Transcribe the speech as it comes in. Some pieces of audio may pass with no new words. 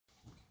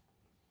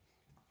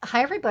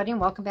Hi everybody, and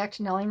welcome back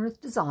to Nellie and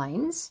Ruth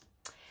Designs.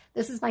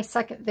 This is my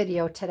second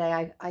video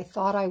today. I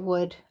thought I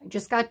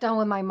just got done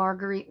with my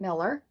Marguerite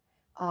Miller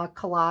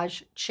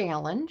collage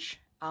challenge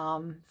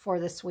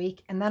for this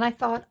week, and then I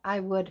thought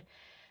I would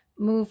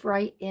move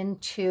right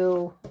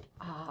into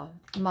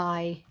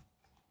my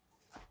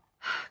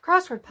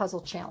crossword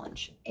puzzle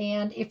challenge.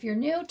 And if you're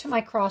new to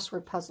my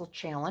crossword puzzle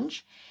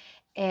challenge,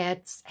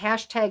 it's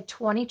hashtag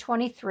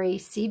 2023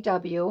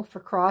 CW for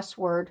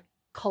crossword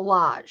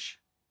collage.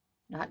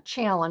 Not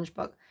challenge,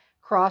 but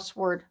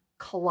crossword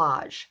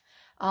collage.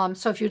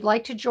 So if you'd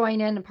like to join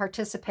in and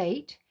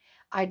participate,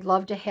 I'd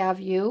love to have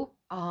you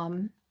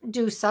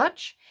do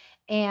such.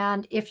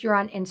 And if you're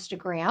on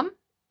Instagram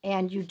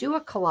and you do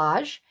a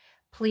collage,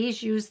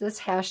 please use this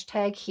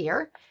hashtag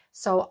here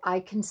so I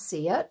can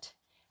see it.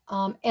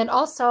 And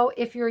also,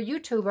 if you're a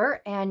YouTuber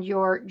and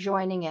you're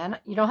joining in,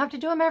 you don't have to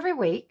do them every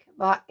week,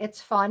 but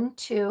it's fun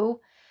to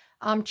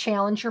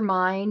challenge your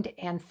mind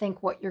and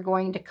think what you're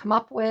going to come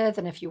up with,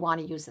 and if you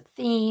want to use a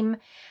theme.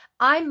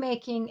 I'm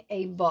making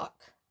a book.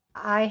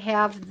 I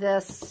have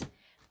this,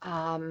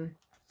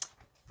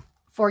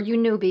 for you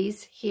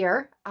newbies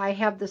here, I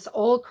have this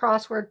old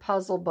crossword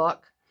puzzle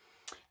book,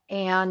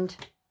 and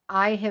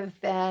I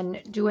have been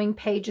doing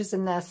pages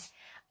in this.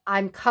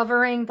 I'm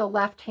covering the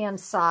left-hand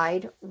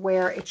side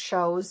where it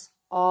shows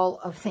all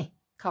of the,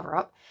 cover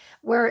up,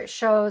 where it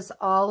shows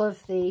all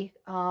of the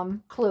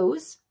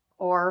clues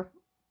or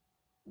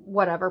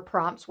whatever,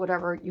 prompts,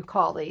 whatever you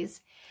call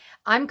these.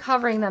 I'm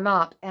covering them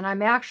up, and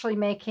I'm actually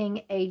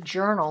making a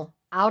journal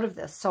out of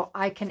this, so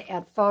I can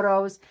add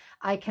photos,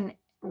 I can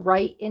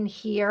write in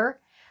here,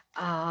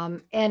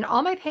 and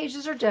all my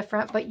pages are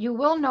different, but you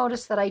will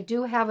notice that I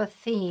do have a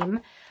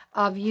theme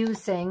of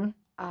using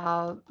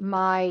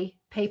my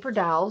paper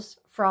dowels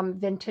from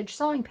Vintage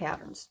Sewing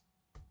Patterns,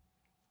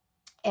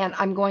 and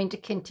I'm going to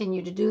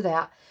continue to do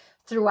that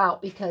throughout,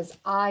 because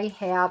I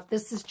have,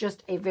 this is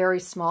just a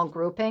very small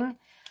grouping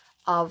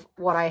of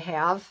what I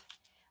have,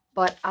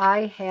 but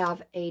I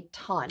have a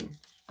ton,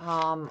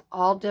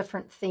 all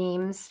different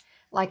themes.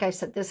 Like I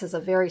said, this is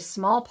a very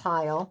small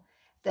pile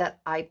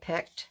that I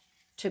picked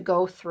to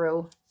go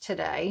through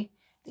today.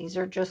 These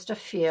are just a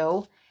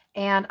few,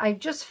 and I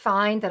just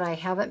find that I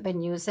haven't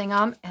been using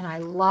them, and I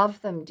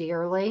love them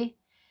dearly.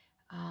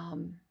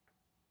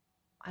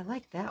 I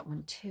like that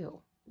one too.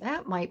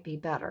 That might be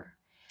better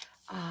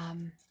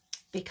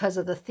because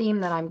of the theme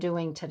that I'm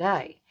doing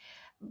today.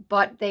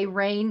 But they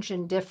range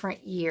in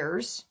different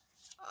years,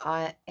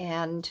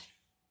 and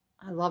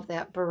I love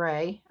that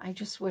beret. I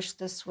just wish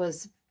this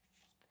was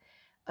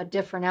a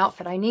different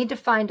outfit. I need to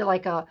find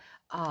like a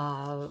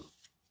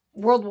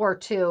World War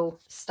II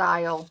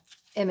style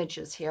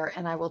images here,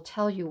 and I will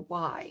tell you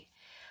why.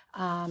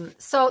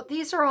 So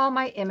these are all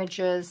my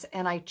images,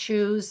 and I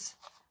choose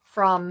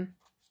from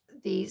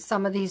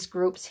some of these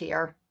groups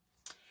here,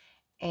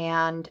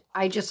 and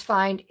I just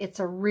find it's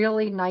a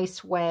really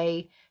nice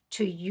way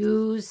to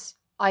use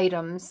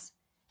items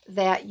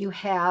that you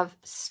have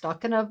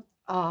stuck in a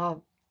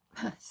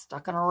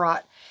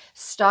rut,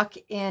 stuck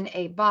in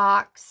a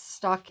box,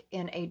 stuck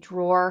in a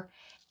drawer,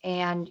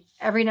 and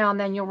every now and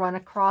then you'll run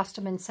across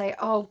them and say,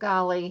 oh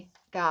golly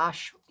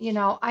gosh, you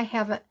know, I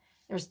haven't,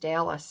 there's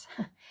Dallas,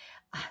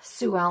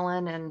 Sue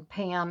Ellen and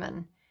Pam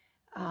and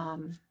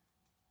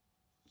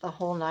the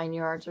whole 9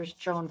 yards. There's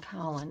Joan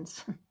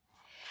Collins.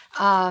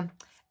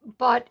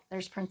 But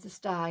there's Princess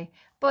Di.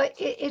 But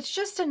it's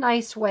just a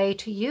nice way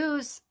to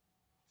use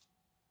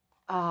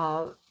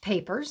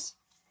papers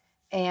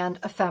and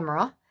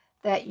ephemera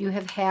that you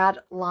have had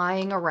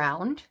lying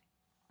around.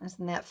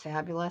 Isn't that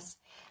fabulous?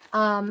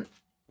 And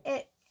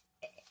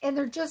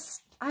they're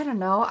just, I don't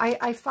know,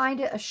 I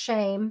find it a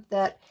shame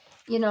that,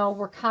 you know,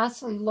 we're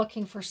constantly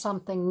looking for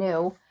something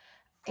new,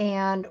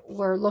 and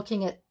we're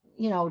looking at,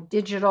 you know,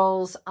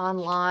 digitals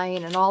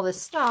online and all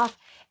this stuff,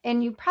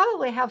 and you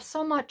probably have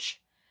so much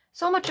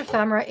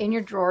ephemera in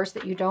your drawers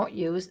that you don't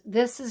use.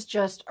 This is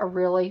just a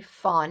really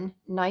fun,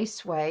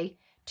 nice way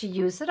to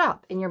use it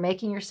up, and you're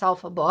making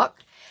yourself a book.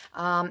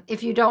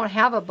 If you don't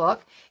have a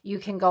book, you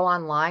can go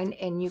online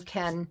and you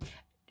can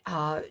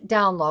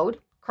download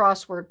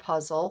crossword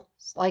puzzles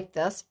like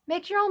this,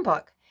 make your own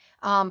book,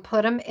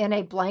 put them in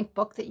a blank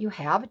book that you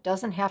have. It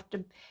doesn't have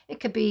to, it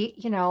could be,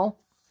 you know,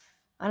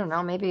 I don't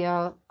know, maybe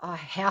a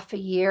half a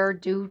year,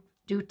 do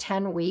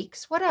 10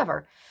 weeks,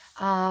 whatever.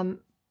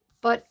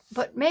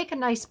 But make a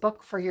nice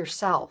book for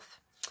yourself.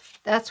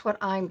 That's what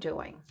I'm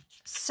doing.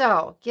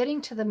 So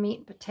getting to the meat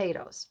and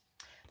potatoes,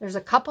 there's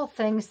a couple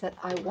things that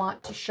I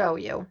want to show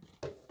you.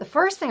 The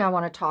first thing I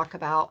want to talk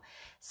about,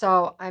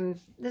 so I'm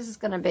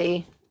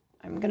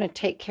going to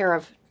take care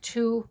of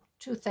two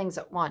things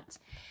at once.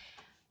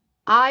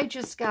 I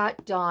just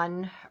got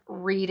done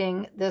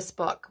reading this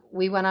book.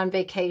 We went on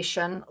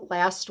vacation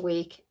last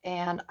week,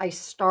 and I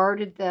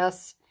started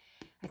this,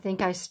 I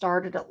think I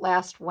started it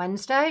last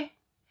Wednesday,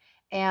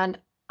 and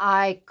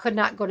I could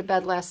not go to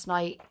bed last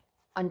night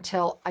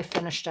until I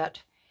finished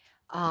it.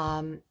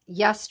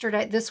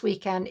 Yesterday, this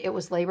weekend, it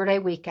was Labor Day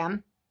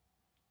weekend,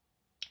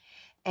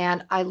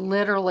 and I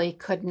literally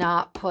could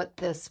not put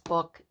this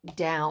book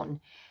down.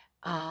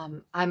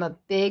 I'm a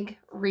big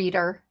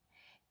reader,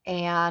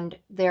 and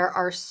there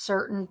are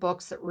certain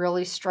books that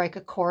really strike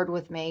a chord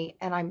with me.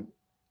 And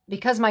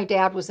because my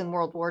dad was in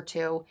World War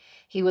II,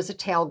 he was a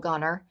tail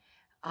gunner.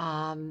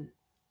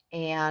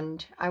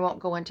 And I won't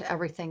go into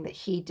everything that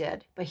he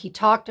did, but he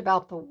talked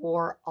about the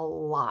war a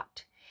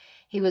lot.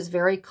 He was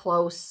very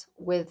close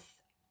with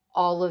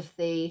all of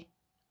the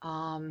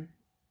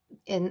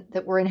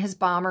that were in his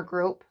bomber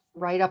group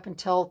right up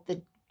until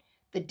the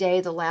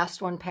day the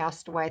last one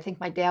passed away. I think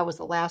my dad was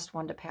the last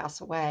one to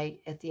pass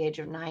away at the age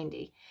of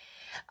 90.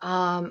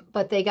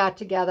 But they got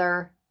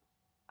together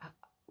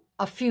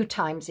a few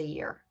times a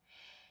year.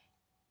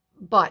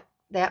 But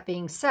that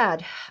being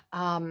said,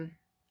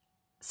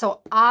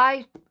 so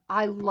I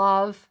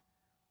love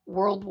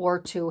World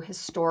War II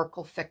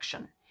historical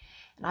fiction.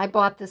 And I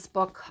bought this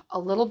book a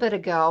little bit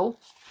ago,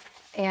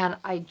 and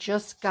I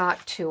just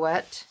got to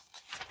it.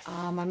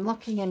 I'm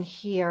looking in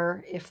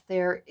here if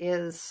there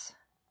is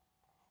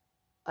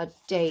a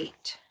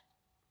date.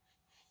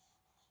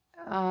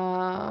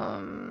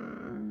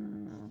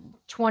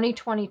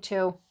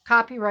 2022,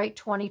 copyright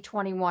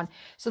 2021.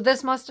 So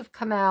this must have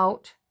come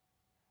out,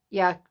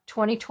 yeah,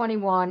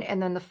 2021,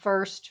 and then the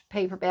first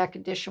paperback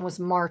edition was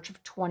March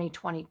of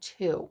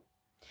 2022.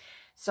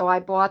 So I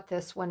bought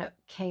this when it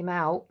came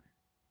out,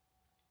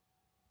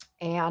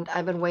 and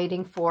I've been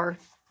waiting for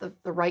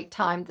the right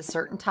time, the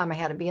certain time. I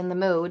had to be in the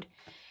mood.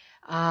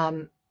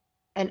 And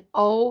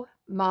oh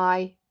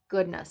my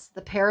goodness,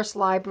 the Paris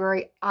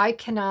Library, I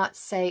cannot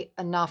say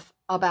enough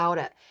about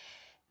it.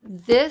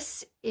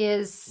 This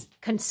is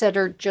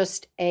considered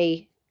just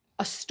a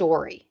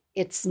story.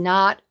 It's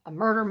not a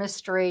murder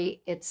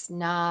mystery. It's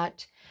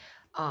not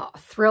a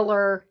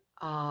thriller.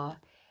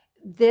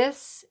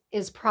 This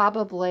is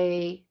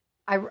probably,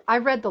 I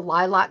read The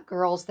Lilac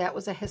Girls. That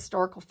was a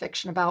historical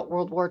fiction about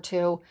World War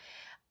II.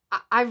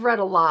 I've read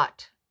a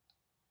lot.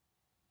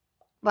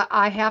 But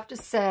I have to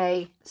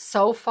say,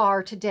 so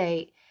far to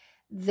date,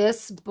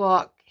 this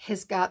book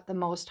has got the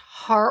most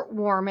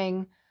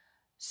heartwarming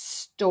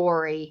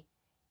story.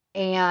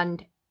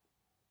 And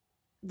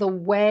the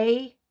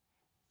way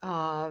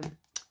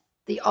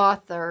the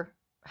author,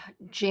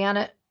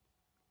 Janet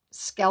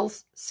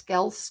Skelslin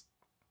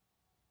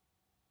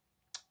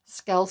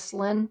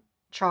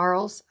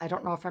Charles, I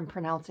don't know if I'm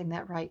pronouncing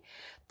that right.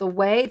 The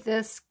way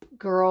this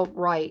girl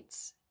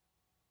writes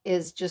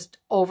is just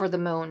over the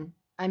moon.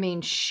 I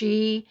mean,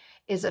 she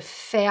is a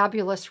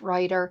fabulous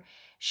writer.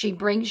 She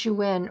brings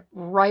you in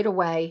right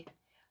away.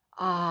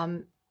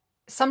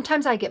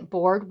 Sometimes I get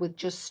bored with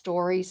just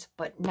stories,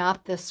 but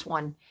not this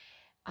one.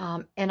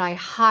 And I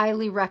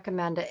highly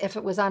recommend it. If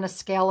it was on a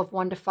scale of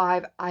 1 to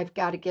 5, I've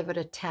got to give it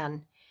a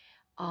 10.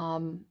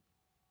 I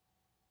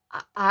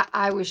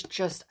was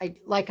just,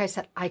 like I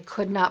said, I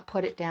could not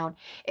put it down.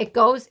 It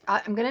goes,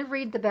 I'm going to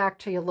read the back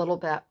to you a little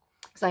bit,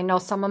 because I know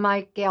some of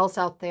my gals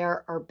out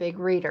there are big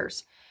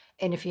readers.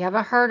 And if you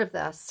haven't heard of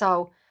this,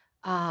 so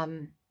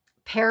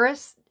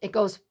Paris, it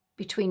goes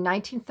between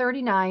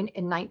 1939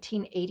 and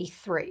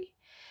 1983.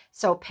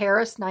 So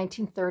Paris,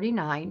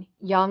 1939,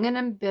 young and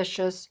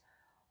ambitious,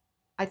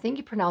 I think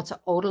you pronounce it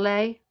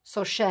Odile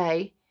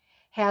Sochet,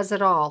 has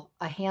it all.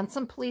 A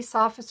handsome police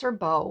officer,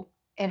 Beau,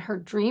 and her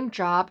dream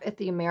job at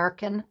the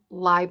American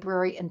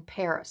Library in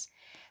Paris.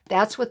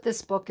 That's what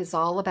this book is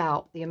all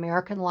about, the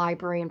American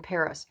Library in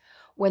Paris.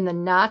 When the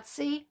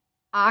Nazi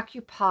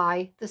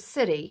occupy the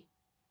city,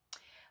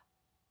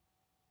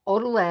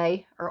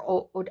 Odile,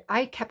 or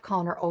I kept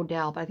calling her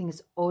Odell, but I think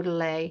it's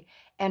Odile,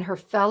 and her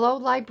fellow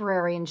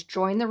librarians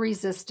join the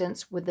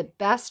resistance with the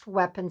best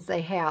weapons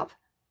they have,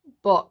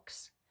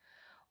 books.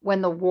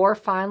 When the war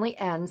finally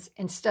ends,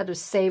 instead of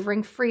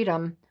savoring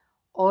freedom,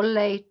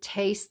 Odile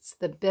tastes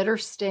the bitter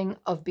sting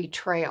of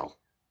betrayal.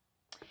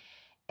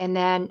 And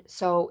then,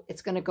 so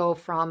it's going to go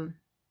from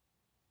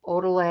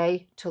Odile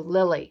to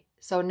Lily.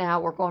 So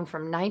now we're going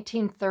from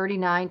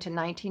 1939 to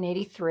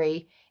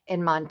 1983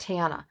 in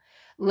Montana.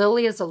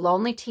 Lily is a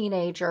lonely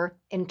teenager,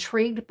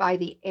 intrigued by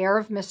the air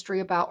of mystery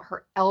about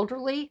her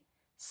elderly,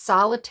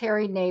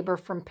 solitary neighbor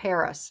from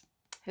Paris,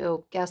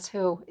 who, guess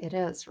who it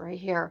is right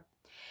here.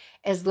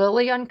 As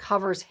Lily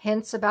uncovers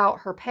hints about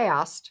her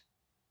past,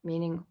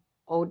 meaning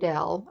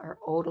Odell or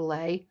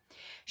Odile,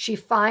 she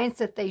finds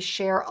that they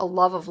share a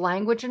love of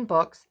language and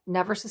books,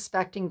 never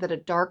suspecting that a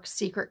dark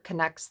secret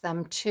connects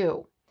them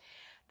too.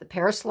 The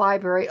Paris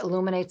Library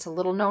illuminates a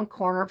little-known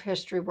corner of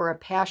history where a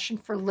passion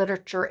for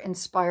literature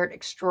inspired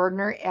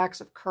extraordinary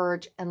acts of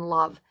courage and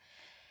love.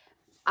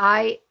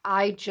 I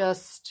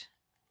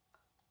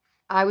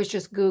was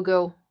just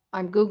goo-goo.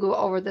 I'm goo-goo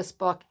over this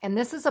book. And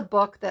this is a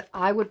book that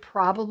I would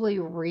probably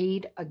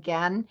read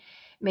again,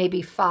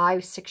 maybe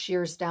 5-6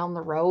 years down the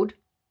road.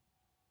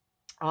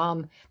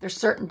 There's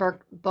certain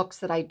books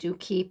that I do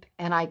keep,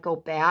 and I go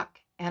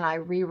back and I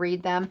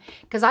reread them,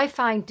 because I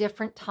find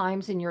different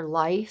times in your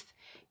life,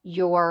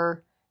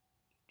 you're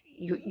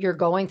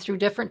going through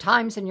different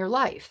times in your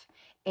life.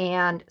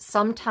 And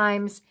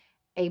sometimes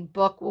a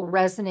book will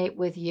resonate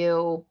with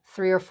you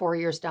 3 or 4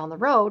 years down the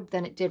road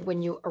than it did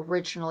when you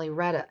originally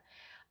read it.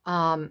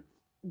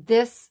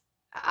 This,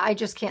 I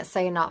just can't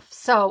say enough.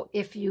 So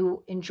if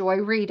you enjoy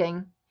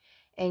reading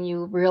and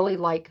you really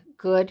like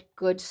good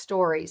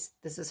stories,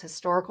 this is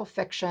historical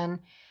fiction.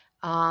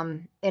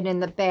 And in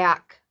the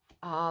back,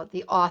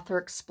 the author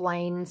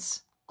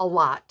explains a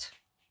lot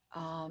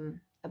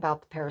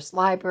about the Paris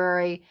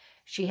Library.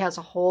 She has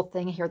a whole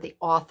thing here, the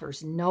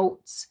author's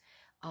notes,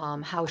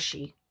 how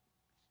she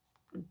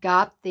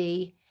got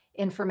the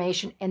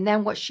information. And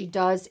then what she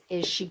does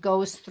is she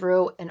goes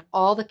through, and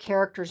all the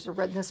characters that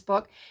are in this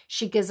book,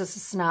 she gives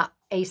us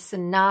a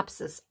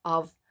synopsis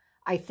of,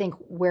 I think,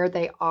 where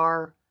they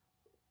are,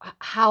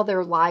 how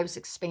their lives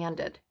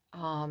expanded,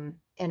 and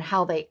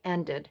how they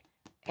ended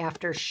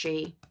after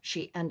she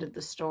ended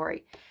the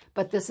story.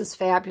 But this is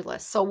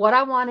fabulous. So what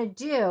I want to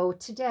do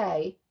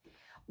today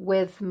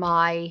with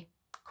my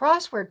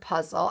crossword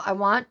puzzle, I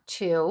want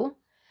to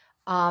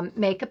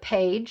make a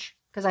page,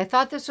 because I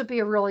thought this would be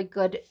a really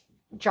good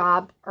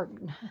job, or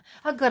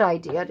a good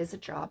idea. It is a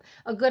job,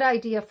 a good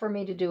idea for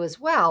me to do as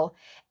well,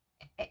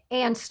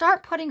 and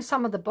start putting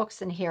some of the books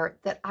in here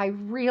that I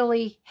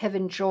really have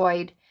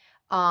enjoyed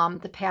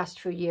the past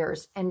few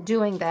years, and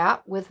doing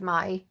that with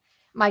my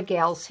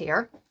gals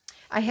here.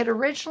 I had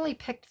originally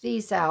picked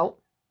these out,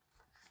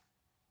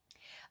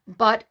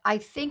 but I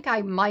think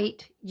I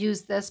might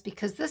use this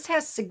because this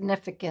has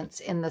significance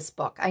in this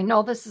book. I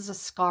know this is a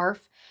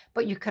scarf,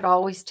 but you could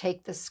always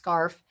take this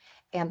scarf,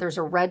 and there's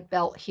a red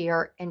belt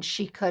here, and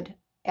she could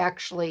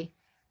actually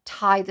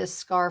tie this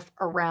scarf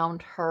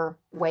around her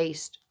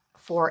waist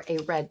for a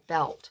red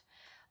belt.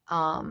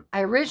 I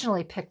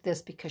originally picked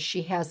this because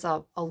she has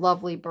a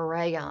lovely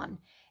beret on,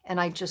 and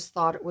I just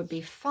thought it would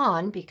be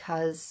fun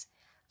because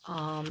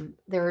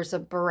there's a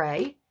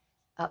beret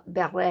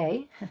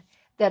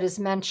that is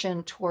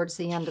mentioned towards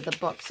the end of the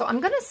book. So I'm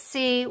going to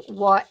see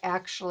what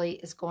actually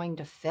is going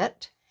to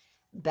fit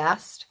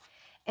best.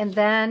 And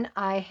then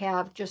I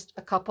have just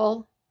a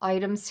couple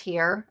items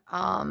here.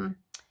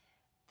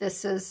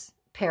 This is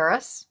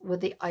Paris with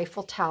the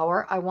Eiffel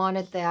Tower. I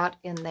wanted that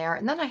in there.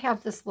 And then I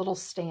have this little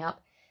stamp.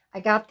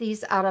 I got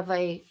these out of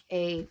a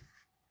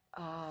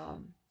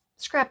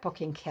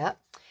scrapbooking kit.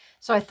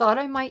 So I thought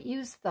I might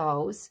use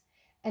those.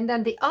 And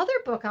then the other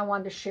book I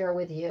wanted to share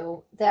with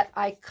you that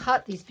I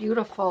cut these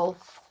beautiful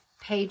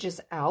pages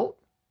out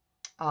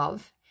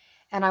of,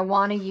 and I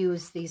want to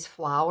use these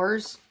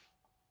flowers.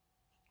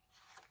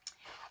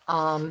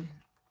 And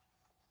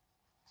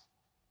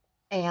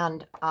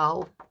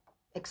I'll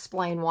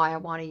explain why I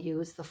want to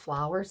use the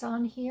flowers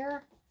on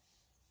here.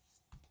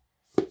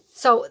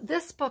 So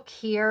this book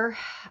here,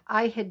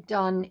 I had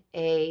done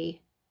I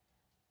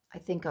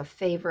think a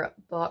favorite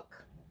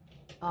book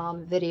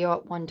video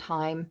at one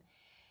time.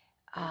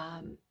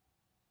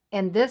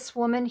 And this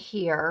woman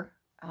here,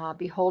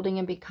 Beholding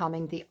and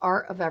Becoming, The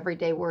Art of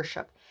Everyday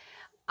Worship.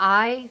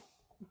 I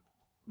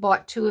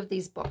bought 2 of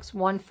these books,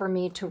 one for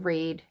me to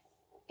read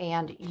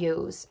and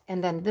use,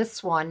 and then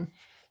this one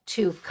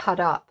to cut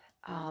up.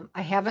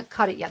 I haven't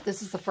cut it yet.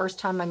 This is the first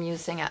time I'm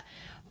using it.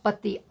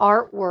 But the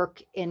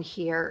artwork in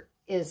here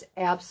is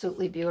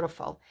absolutely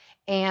beautiful.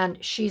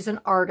 And she's an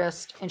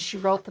artist, and she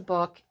wrote the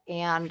book,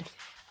 and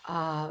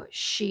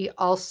she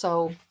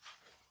also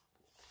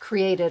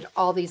created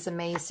all these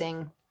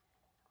amazing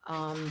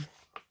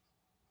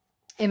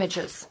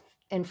images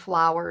and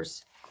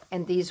flowers,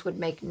 and these would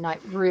make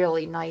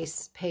really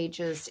nice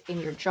pages in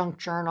your junk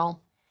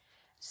journal.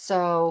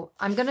 So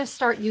I'm going to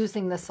start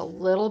using this a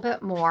little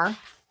bit more,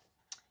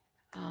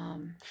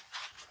 and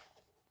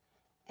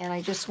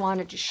I just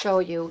wanted to show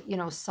you,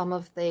 some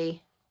of the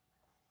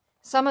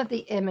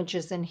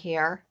images in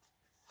here,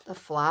 the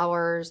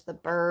flowers, the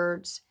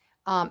birds.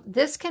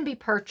 This can be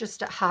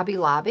purchased at Hobby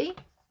Lobby.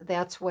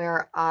 That's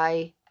where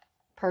I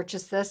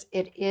purchased this.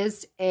 It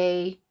is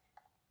a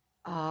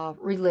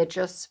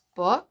religious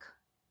book.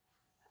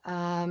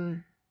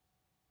 I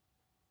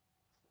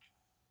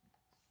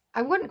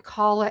wouldn't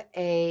call it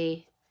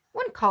a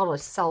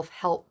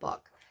self-help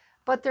book,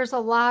 but there's a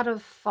lot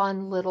of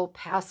fun little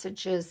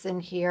passages in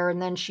here,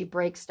 and then she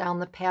breaks down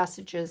the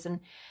passages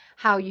and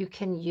how you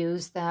can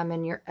use them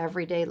in your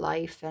everyday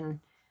life. And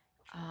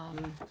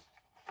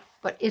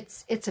but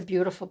it's a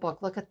beautiful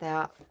book. Look at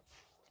that.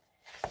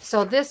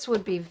 So this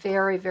would be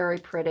very, very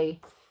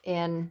pretty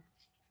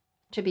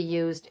to be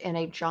used in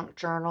a junk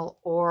journal,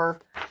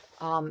 or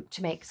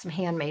to make some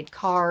handmade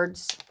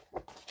cards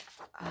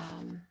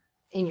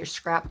in your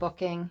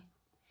scrapbooking.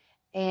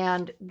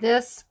 And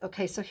this,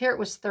 okay, so here it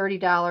was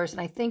 $30, and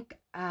I think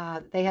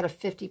they had a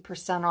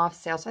 50% off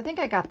sale. So I think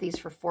I got these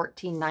for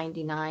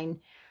 $14.99,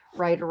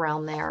 right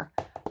around there.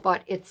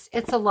 But it's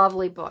a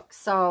lovely book.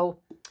 So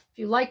if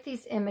you like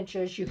these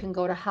images, you can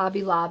go to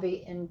Hobby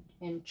Lobby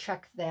and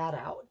check that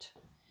out.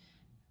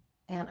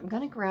 And I'm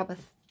going to grab a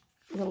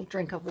little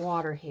drink of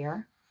water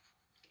here.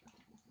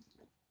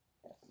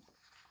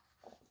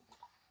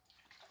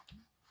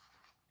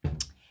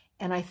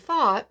 And I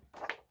thought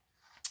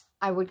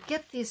I would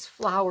get these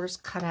flowers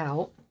cut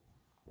out.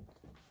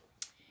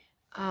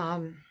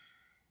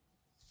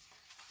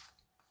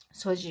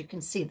 So as you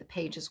can see, the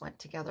pages went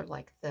together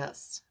like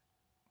this.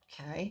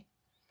 Okay.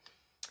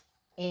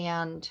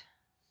 And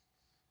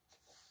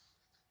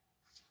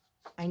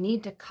I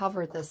need to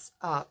cover this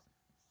up.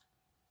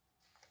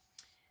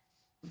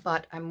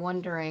 But I'm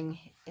wondering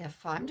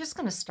if I'm just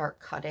going to start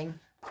cutting,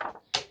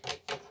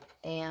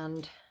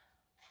 and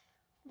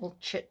we'll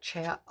chit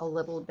chat a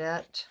little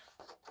bit.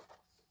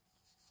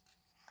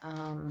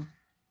 I'm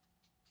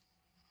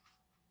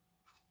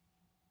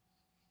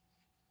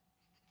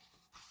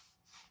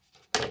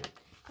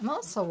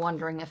also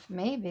wondering if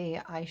maybe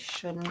I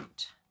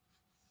shouldn't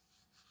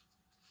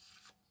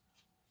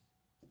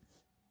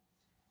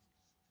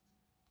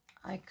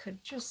I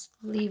could just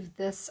leave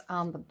this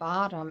on the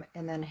bottom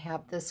and then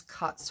have this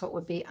cut so it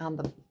would be on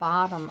the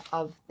bottom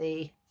of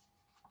the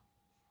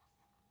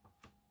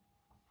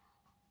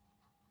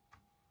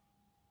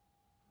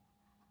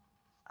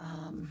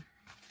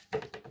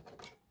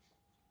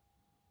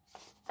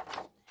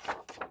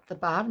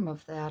bottom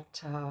of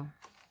that. Come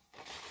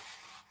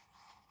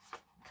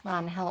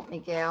on, help me,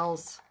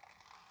 gals.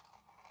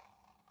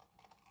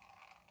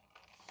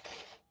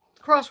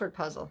 Crossword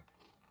puzzle.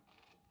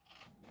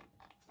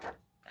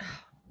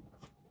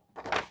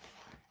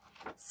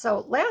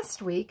 So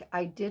last week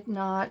I did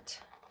not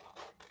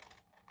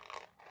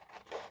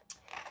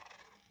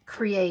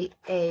create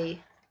I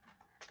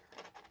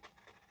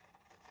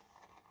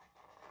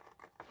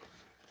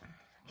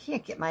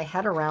can't get my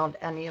head around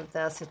any of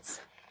this. It's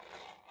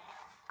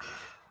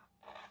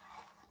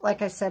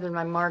like I said in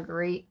my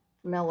Marguerite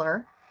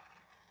Miller,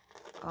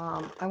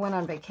 I went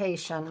on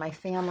vacation, my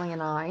family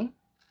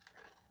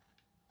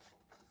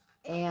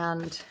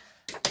and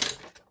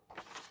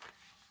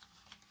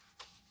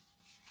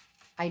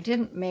I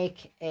didn't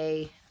make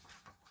a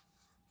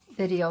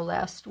video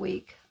last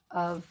week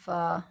of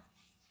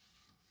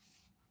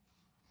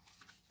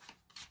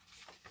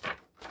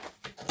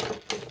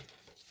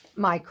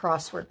my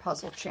crossword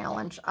puzzle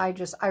challenge. I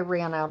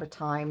ran out of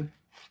time.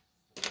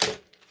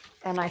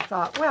 And I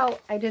thought, well,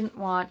 I don't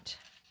want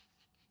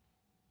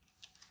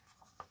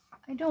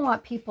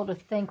people to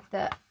think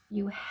that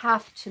you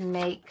have to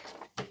make,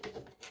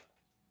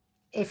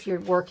 if you're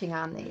working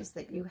on these,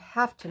 that you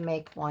have to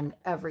make one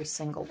every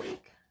single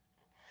week.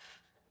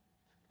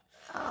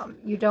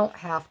 You don't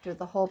have to.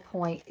 The whole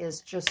point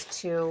is just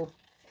to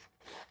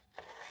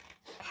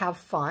have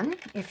fun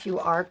if you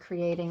are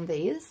creating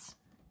these.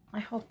 I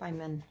hope I'm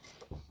in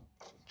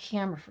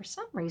camera. For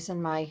some reason,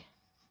 my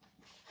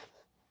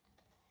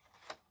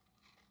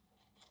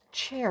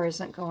chair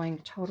isn't going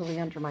totally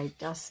under my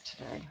desk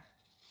today.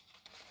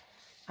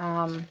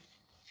 You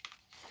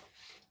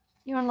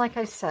know, and like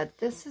I said,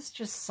 this is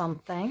just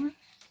something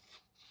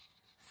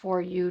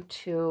for you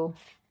to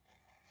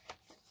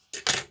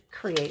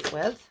create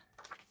with.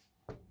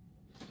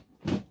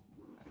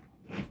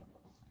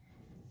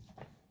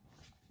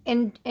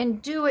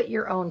 And do at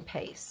your own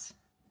pace.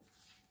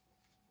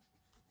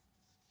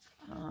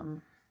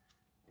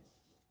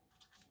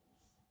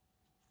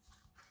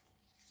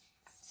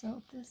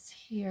 So this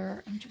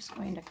here, I'm just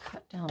going to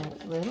cut down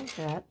a little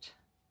bit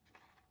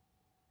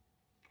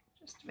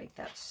just to make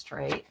that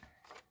straight.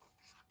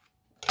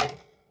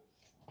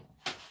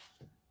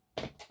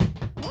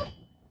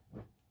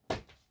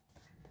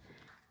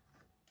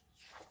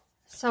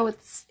 So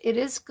it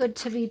is good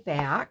to be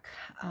back.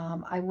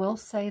 I will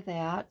say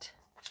that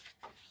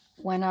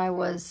when I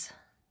was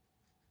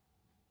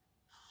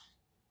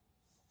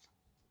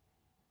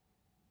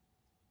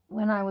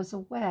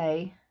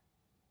away,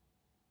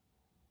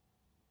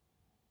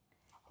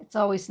 it's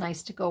always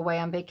nice to go away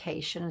on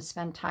vacation and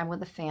spend time with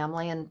the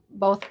family, and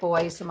both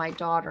boys and my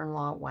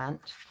daughter-in-law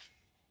went.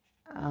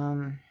 I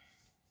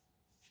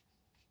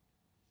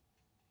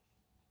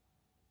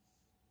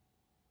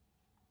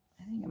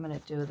think I'm going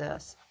to do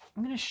this.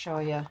 I'm going to show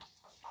you.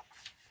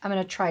 I'm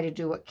going to try to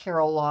do what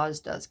Carol Laws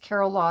does.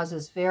 Carol Laws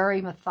is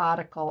very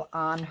methodical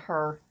on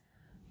her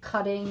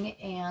cutting,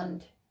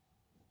 and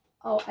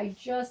oh, I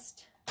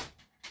just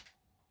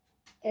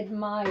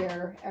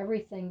admire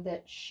everything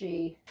that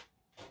she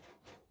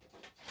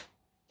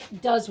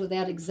does with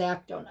that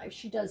X-Acto knife.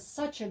 She does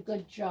such a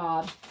good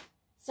job.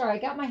 Sorry, I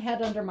got my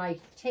head under my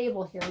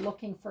table here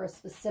looking for a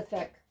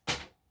specific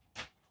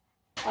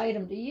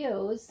item to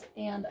use,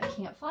 and I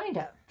can't find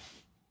it.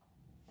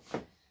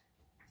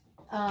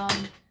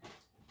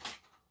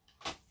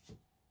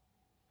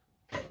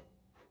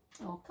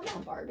 Oh, come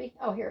on, Barbie.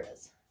 Oh, here it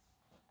is.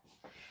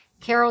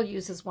 Carol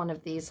uses one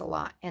of these a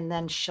lot, and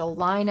then she'll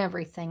line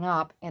everything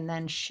up, and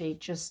then she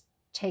just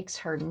takes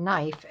her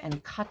knife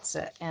and cuts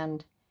it,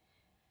 and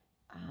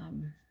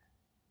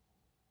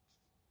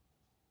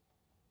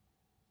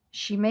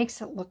she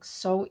makes it look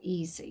so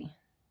easy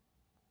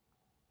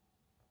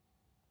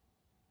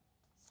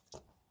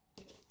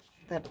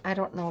that I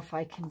don't know if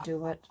I can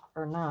do it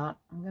or not.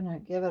 I'm gonna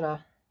give it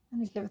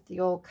the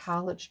old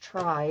college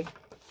try.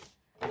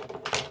 I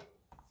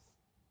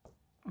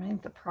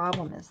think the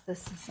problem is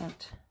this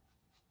isn't,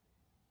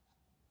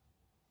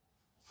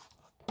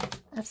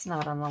 that's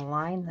not on the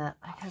line that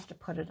I have to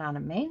put it on a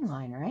main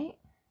line, right?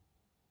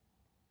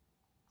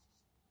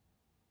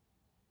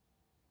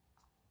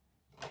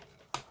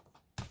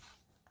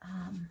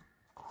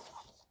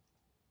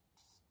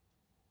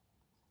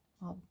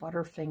 All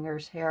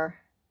butterfingers here.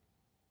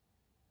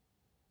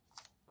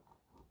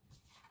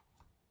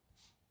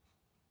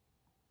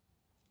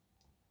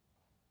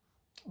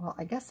 Well,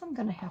 I guess I'm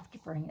going to have to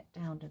bring it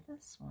down to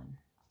this one.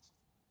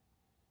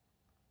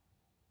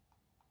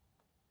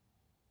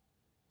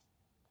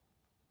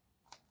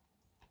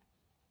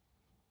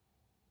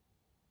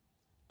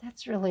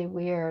 That's really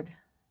weird.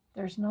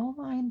 There's no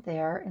line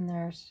there, and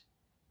there's...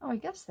 Oh, I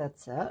guess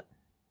that's it.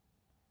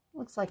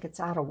 Looks like it's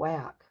out of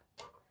whack.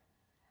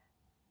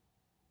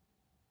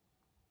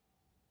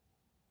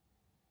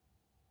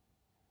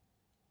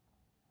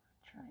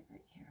 Try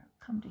right here.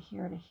 Come to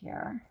here to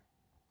here.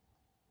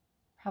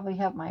 Probably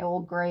have my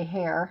old gray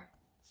hair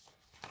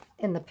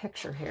in the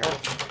picture here.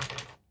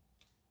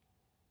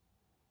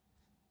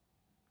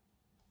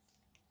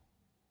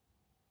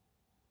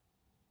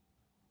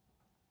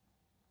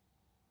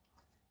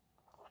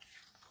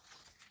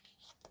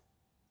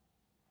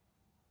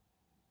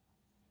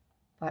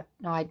 But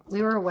no,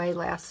 we were away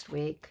last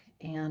week,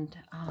 and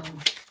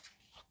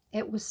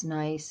it was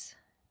nice.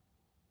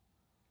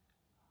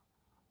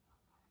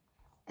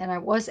 And I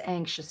was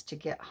anxious to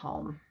get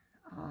home.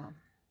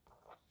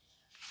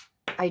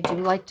 I do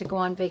like to go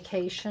on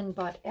vacation,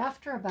 but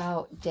after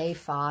about day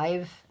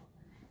 5,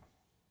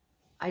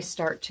 I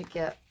start to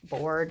get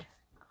bored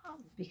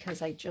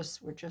because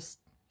we're just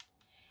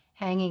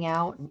hanging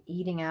out and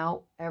eating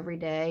out every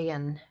day,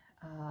 and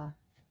I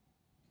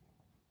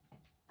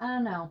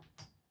don't know.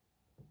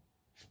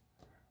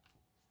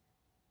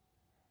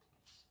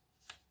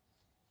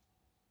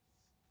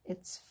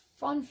 It's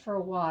fun for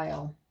a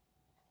while,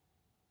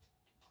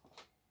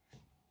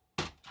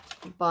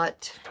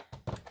 but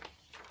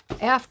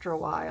after a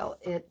while,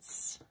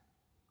 it's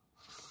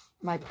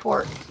my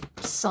poor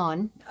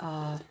son.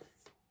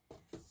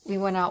 We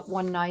went out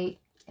one night,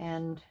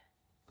 and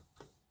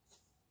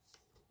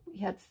he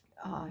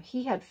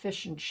had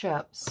fish and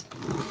chips,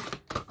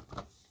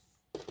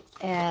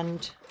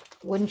 and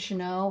wouldn't you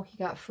know, he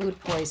got food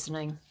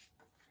poisoning.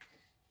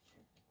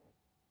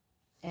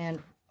 And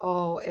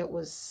oh, it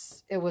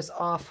was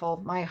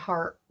awful. My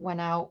heart went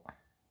out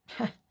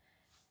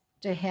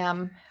to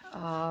him.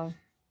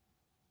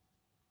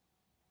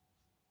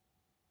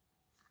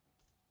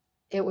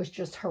 It was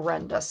just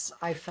horrendous.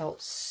 I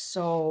felt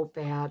so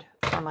bad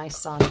for my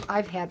son.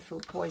 I've had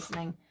food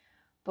poisoning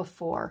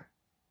before.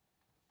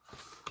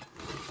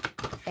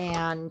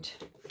 And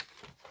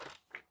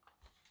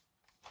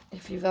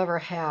if you've ever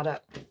had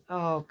it,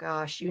 oh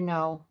gosh, you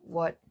know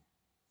what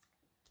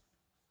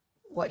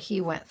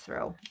he went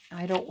through.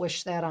 I don't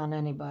wish that on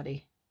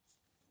anybody.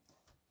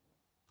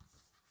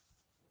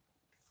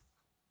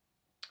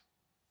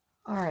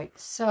 All right,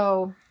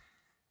 so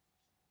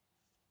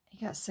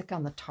he got sick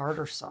on the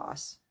tartar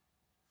sauce.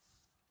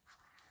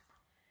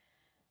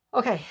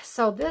 Okay,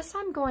 so this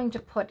I'm going to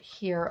put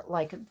here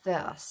like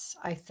this,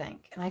 I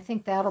think. And I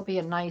think that'll be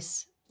a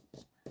nice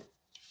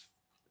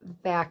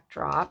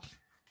backdrop.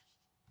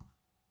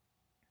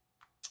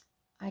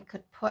 I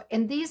could put,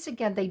 and these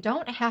again, they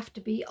don't have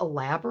to be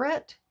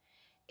elaborate.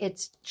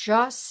 It's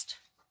just,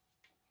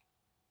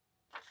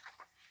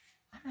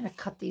 I'm going to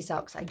cut these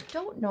out because I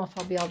don't know if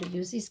I'll be able to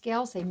use these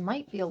gals. They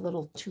might be a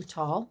little too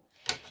tall.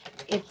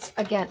 It's,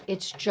 again,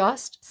 it's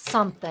just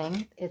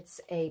something.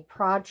 It's a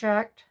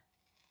project,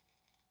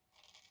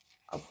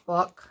 a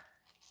book,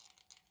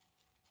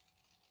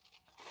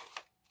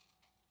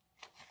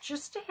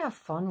 just to have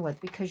fun with,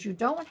 because you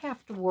don't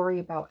have to worry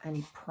about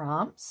any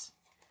prompts.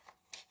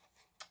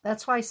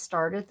 That's why I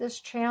started this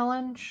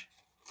challenge.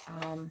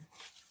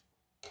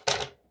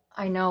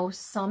 I know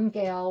some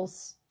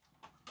gals,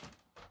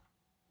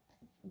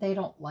 they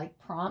don't like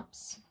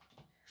prompts,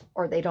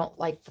 or they don't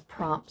like the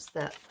prompts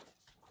that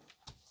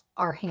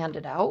are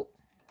handed out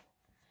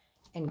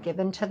and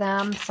given to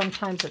them.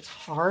 Sometimes it's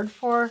hard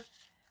for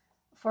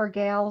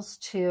gals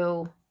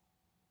to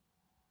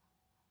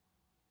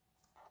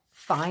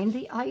find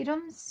the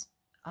items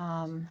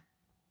that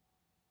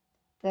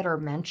are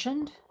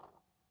mentioned.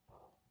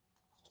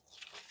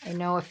 I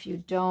know if you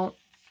don't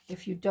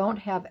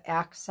have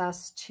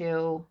access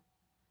to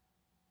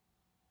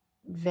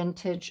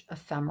vintage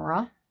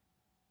ephemera,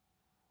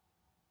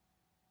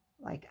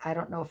 like I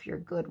don't know if your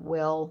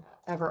Goodwill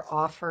ever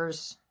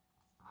offers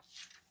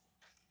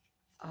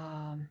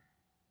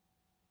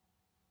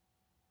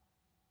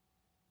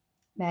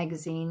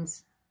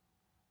magazines.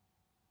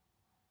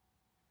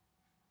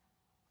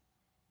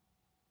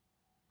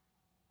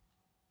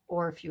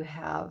 Or if you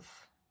have,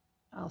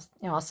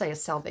 I'll say a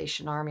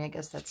Salvation Army. I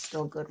guess that's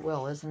still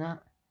Goodwill, isn't it?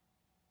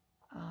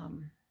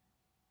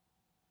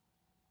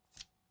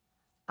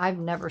 I've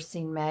never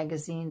seen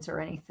magazines or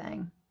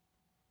anything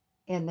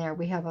in there.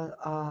 We have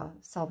a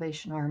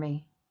Salvation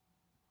Army.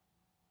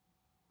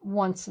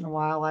 Once in a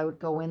while, I would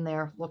go in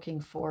there looking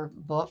for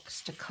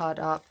books to cut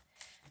up.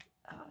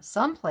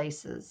 Some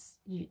places,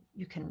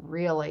 you can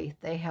really,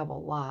 they have a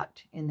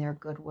lot in their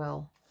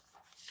Goodwill.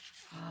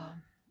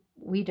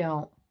 We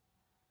don't.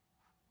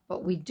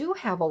 But we do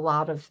have a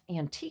lot of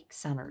antique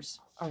centers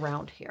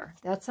around here.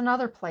 That's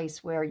another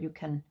place where you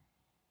can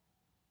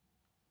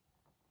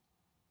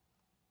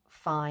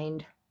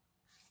find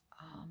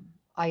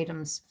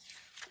items.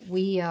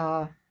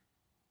 We're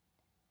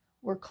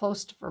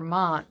close to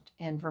Vermont,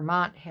 and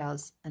Vermont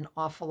has an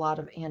awful lot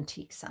of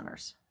antique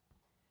centers.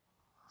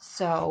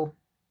 So,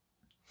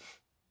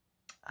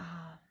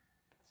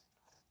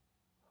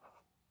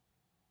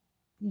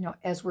 you know,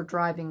 as we're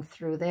driving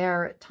through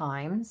there at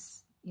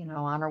times, you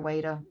know, on our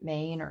way to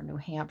Maine or New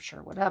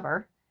Hampshire,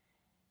 whatever,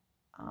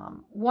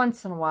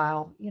 once in a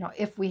while, you know,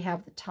 if we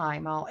have the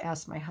time, I'll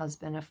ask my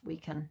husband if we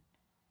can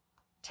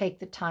take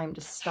the time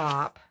to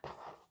stop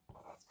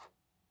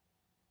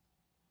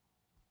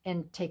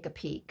and take a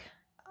peek.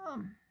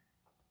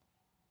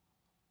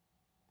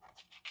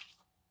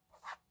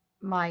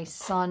 My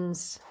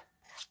son's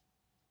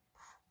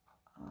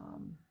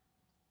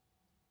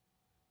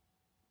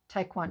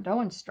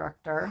Taekwondo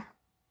instructor,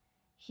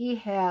 he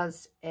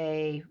has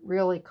a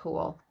really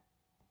cool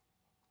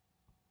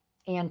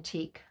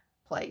antique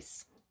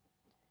place.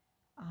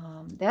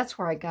 That's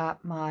where I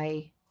got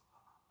my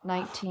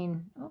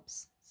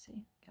oops,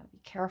 see, gotta be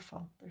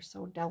careful. They're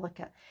so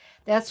delicate.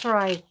 That's where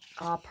I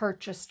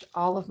purchased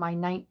all of my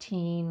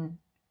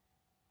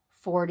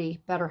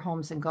 1940 Better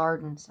Homes and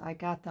Gardens. I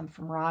got them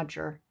from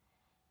Roger,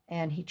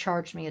 and he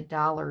charged me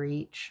 $1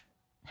 each.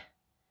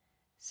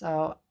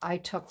 So I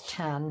took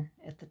 10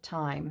 at the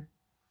time.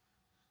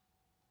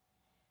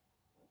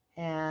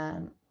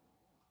 And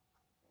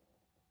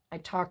I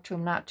talked to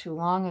him not too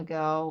long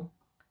ago,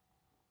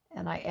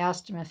 and I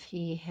asked him if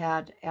he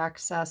had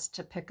access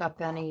to pick up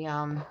any,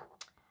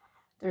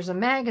 there's a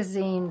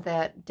magazine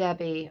that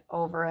Debbie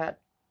over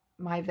at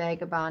My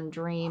Vagabond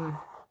Dream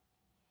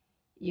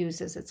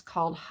uses. It's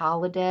called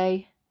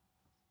Holiday.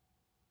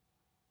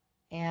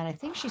 And I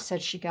think she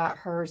said she got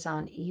hers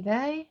on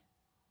eBay.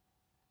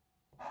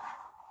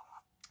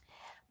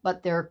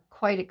 But they're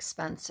quite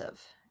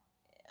expensive.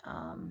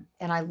 And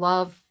I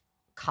love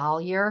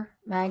Collier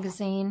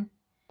magazine.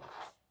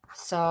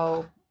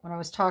 So when I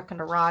was talking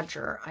to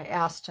Roger, I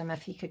asked him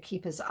if he could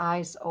keep his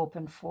eyes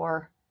open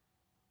for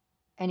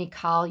any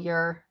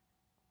Collier,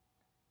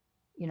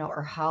 you know,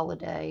 or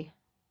Holiday.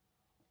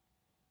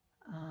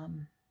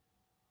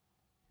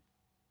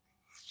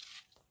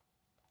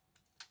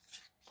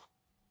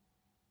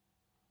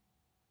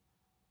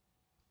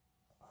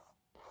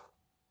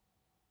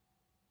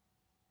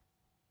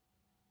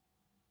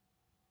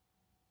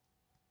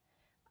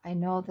 I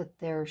know that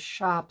there's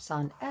shops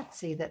on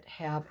Etsy that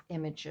have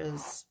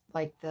images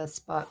like this,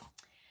 but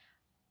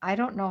I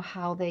don't know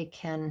how they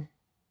can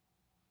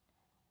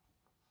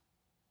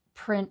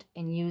print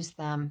and use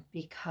them,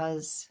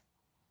 because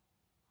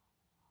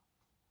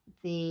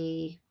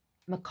the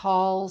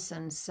McCalls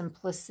and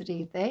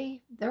Simplicity,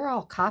 they're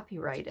all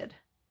copyrighted.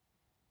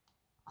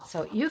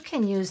 So you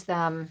can use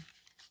them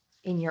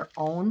in your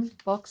own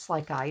books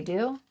like I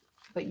do,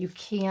 but you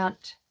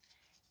can't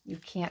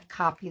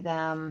copy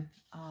them.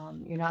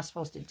 You're not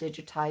supposed to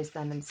digitize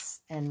them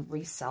and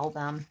resell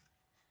them.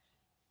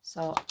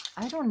 So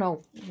I don't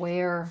know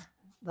where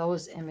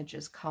those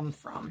images come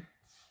from.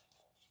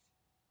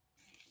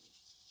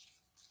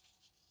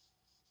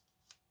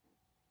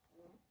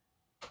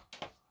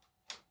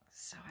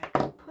 So I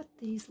can put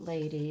these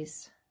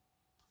ladies,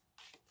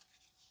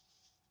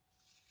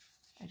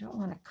 I don't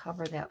want to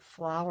cover that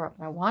flower up.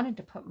 I wanted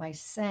to put my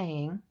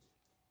saying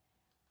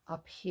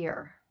up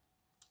here.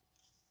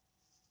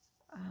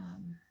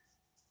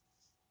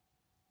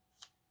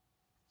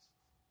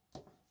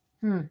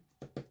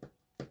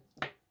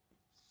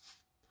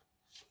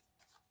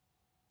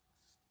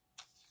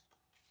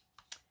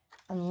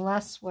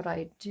 Unless what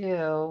I do,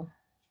 all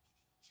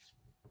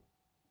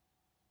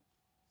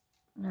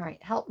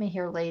right, help me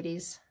here,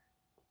 ladies.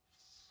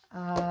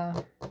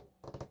 I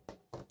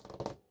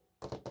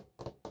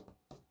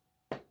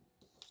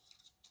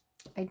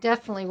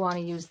definitely want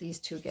to use these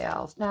two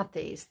gals, not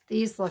these.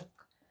 These look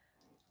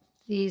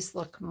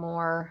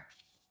more,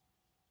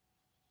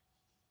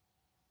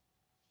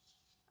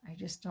 I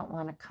just don't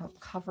want to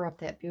cover up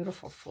that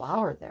beautiful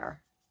flower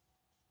there.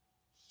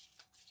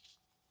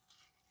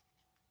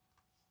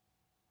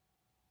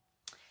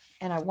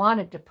 And I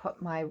wanted to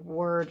put my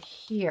word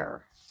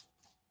here.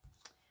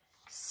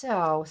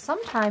 So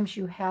sometimes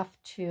you have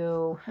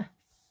to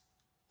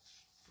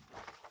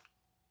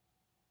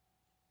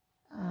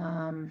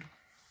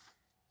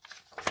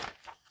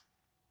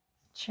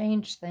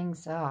change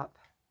things up.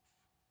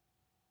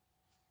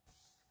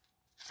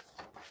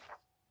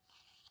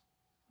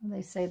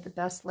 They say the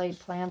best laid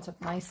plans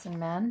of mice and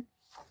men.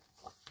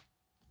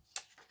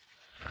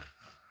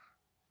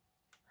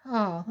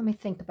 Oh, let me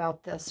think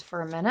about this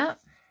for a minute.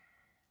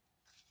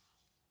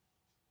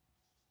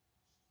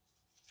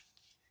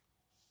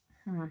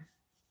 If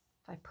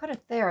I put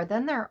it there,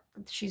 then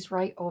she's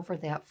right over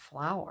that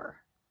flower.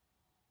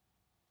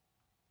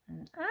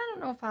 And I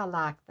don't know if I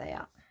like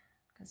that,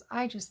 because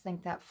I just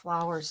think that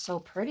flower is so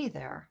pretty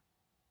there.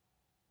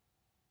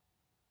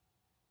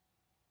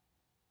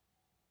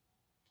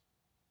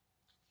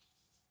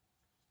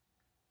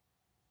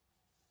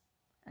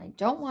 I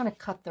don't want to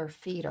cut their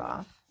feet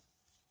off.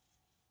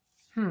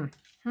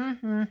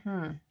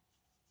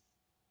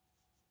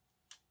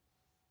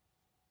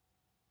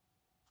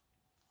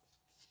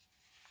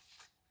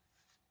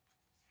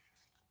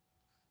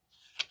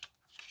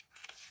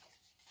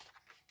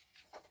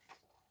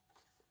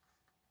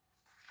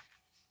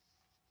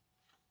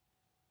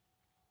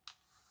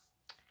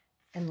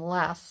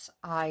 unless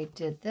I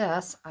did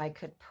this, I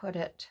could put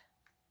it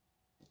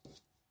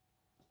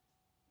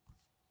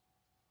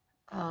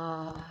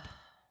I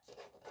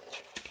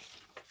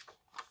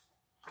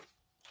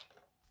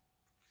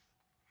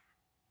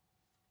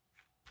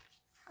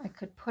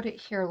could put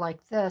it here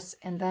like this,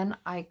 and then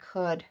I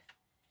could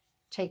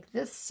take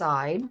this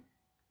side,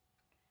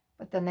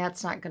 but then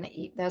that's not going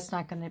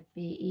to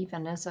be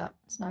even, is it?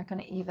 It's not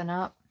going to even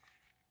up.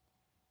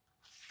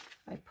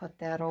 I put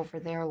that over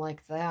there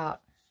like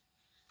that.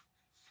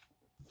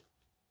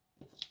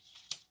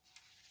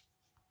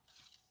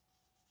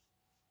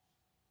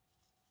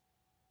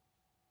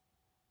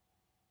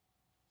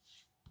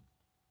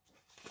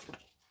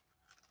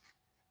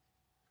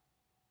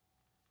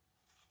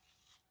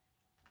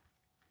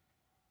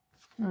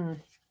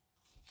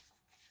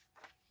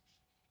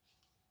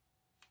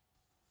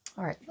 All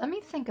right, let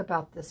me think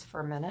about this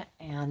for a minute,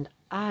 and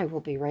I will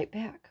be right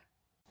back.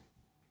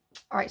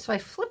 All right, so I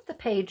flipped the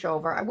page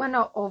over. I went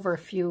over a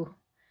few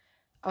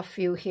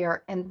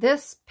here, and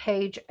this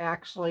page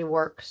actually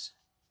works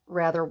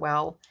rather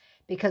well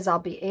because I'll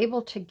be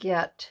able to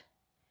get,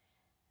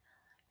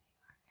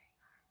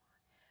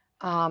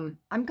 I'm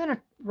going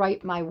to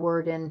write my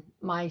word in,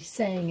 my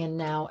saying in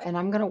now, and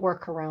I'm going to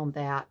work around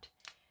that.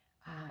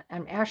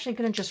 I'm actually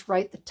going to just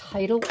write the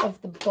title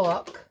of the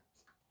book.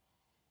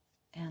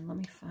 And let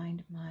me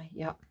find my,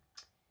 yep.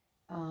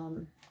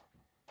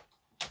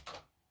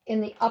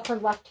 In the upper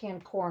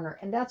left-hand corner.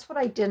 And that's what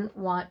I didn't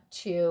want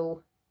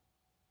to,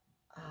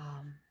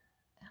 L-I-B-R-A-R.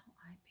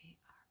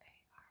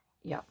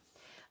 Yep.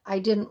 I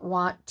didn't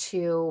want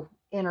to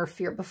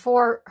interfere.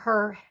 Before,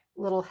 her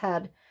little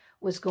head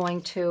was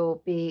going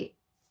to be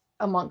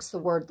amongst the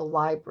word the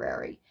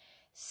library.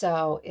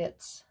 So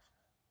it's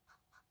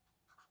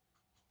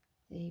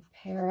the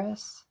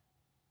Paris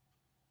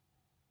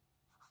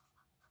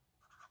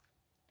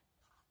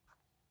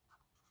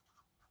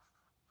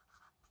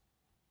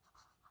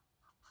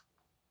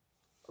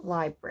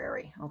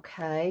Library,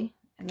 okay?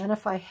 And then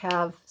if I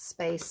have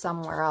space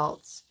somewhere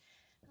else,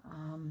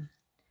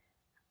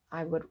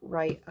 I would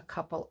write a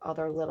couple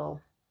other little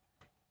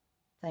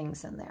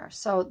things in there.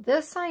 So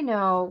this, I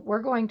know we're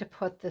going to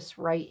put this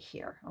right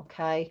here,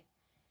 okay?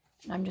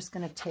 And I'm just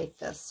going to take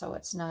this so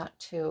it's not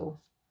too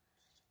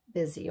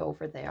busy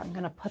over there. I'm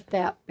going to put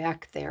that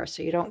back there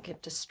so you don't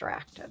get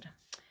distracted.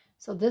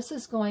 So this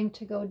is going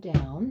to go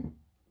down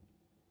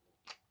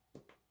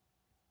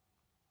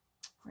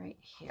right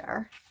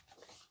here.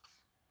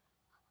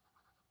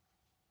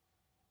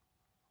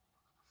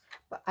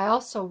 But I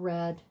also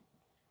read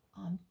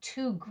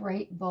two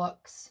great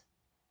books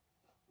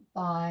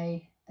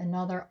by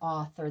another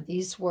author.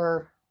 These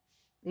were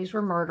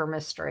murder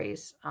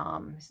mysteries.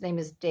 His name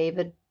is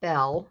David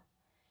Bell,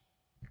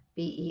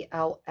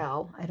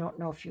 B-E-L-L. I don't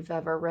know if you've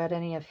ever read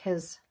any of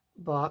his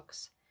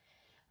books.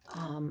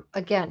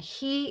 Again,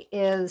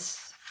 his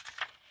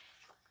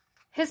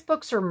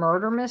books are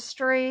murder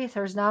mystery.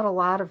 There's not a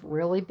lot of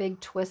really big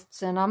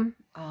twists in them,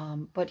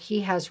 but he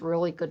has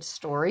really good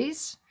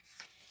stories.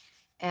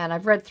 And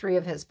I've read 3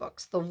 of his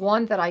books. The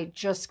one that I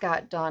just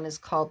got done is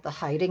called The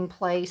Hiding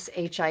Place,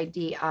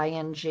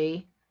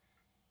 H-I-D-I-N-G.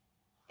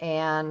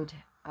 And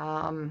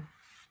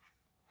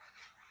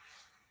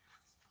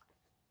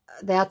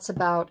that's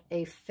about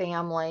a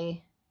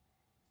family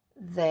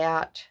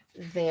that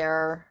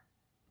their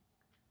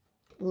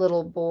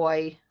little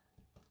boy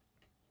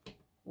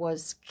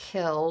was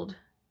killed.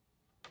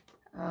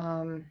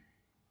 And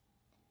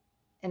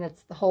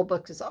the whole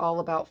book is all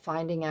about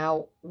finding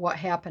out what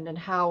happened and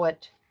how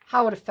it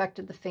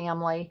affected the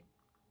family.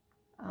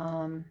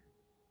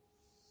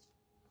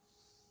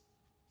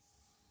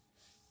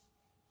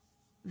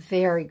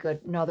 Very good,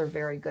 another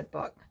very good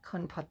book.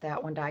 Couldn't put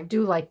that one down. I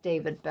do like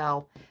David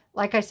Bell.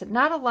 Like I said,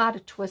 not a lot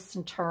of twists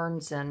and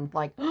turns and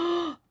like,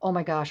 oh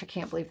my gosh, I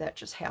can't believe that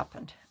just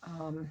happened.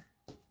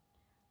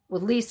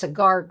 With Lisa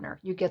Gardner,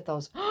 you get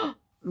those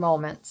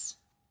moments.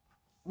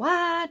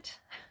 What?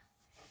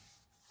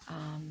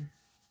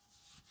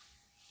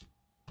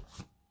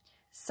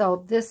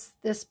 So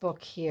this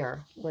book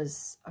here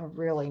was a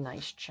really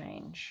nice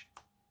change.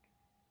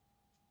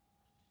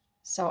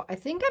 So I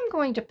think I'm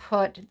going to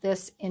put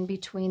this in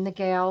between the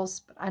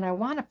gals, and I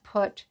want to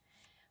put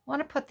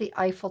the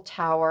Eiffel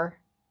Tower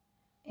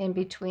in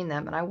between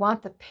them, and I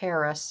want the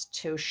Paris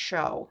to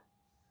show.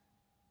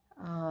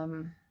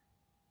 And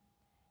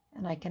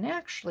I can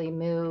actually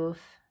move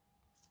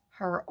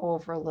her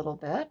over a little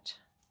bit.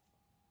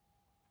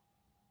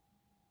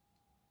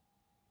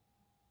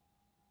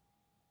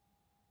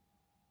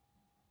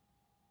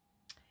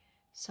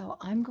 So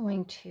I'm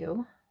going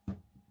to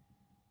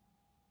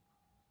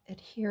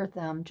adhere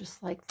them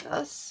just like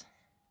this.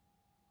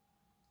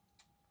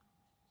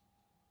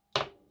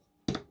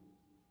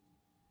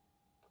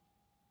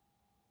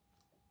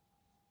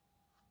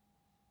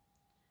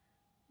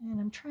 And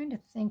I'm trying to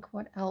think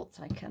what else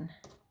I can.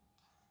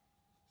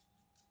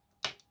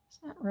 There's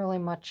not really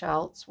much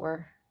else.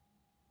 We're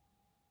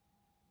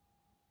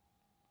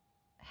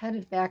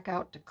headed back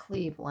out to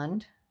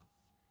Cleveland.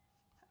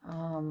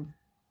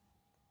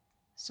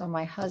 so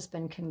my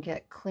husband can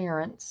get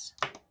clearance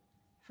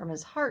from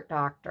his heart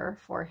doctor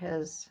for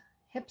his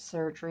hip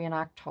surgery in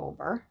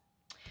October.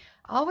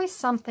 Always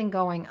something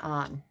going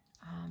on.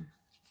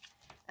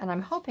 And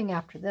I'm hoping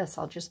after this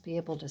I'll just be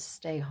able to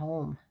stay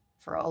home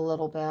for a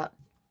little bit. Of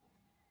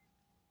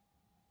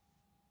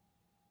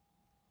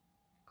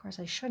course,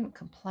 I shouldn't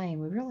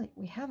complain.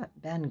 We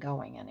haven't been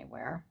going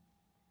anywhere.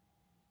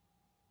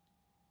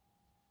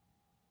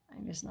 I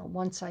just know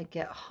once I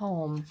get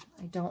home,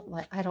 I don't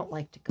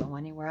like to go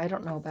anywhere. I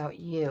don't know about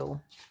you.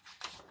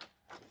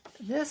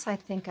 This, I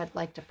think I'd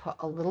like to put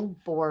a little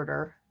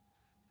border,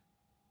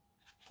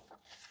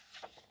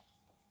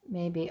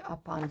 maybe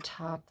up on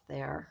top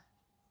there.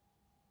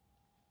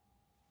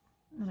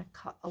 I'm going to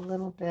cut a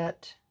little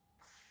bit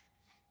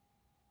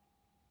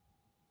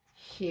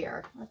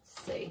here.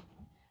 Let's see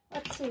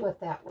what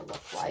that will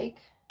look like.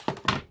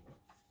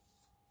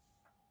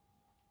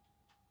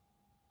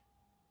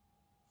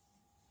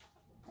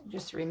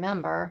 Just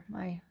remember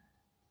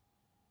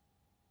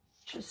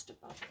just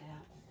about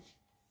that.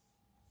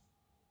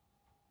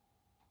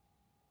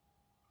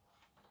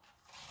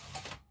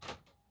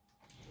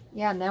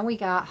 Yeah, and then we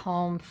got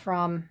home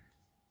from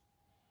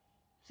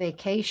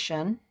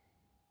vacation.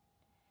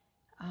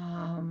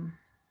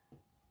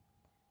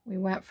 We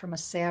went from a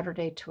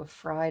Saturday to a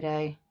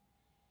Friday,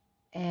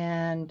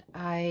 and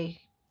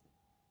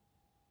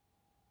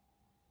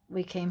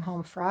we came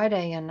home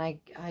Friday, and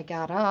I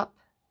got up.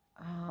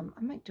 I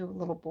might do a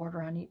little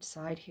border on each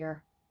side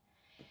here.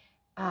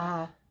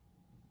 And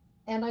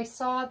we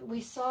saw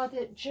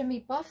that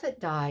Jimmy Buffett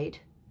died,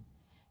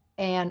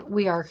 and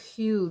we are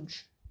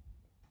huge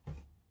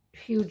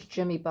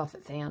Jimmy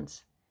Buffett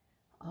fans.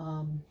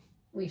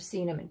 We've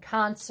seen him in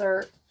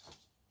concert.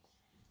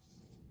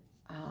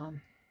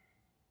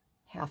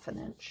 Half an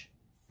inch.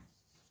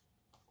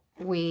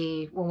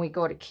 When we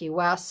go to Key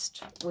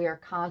West, we are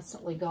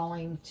constantly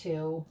going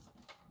to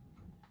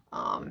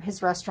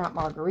his restaurant,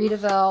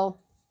 Margaritaville.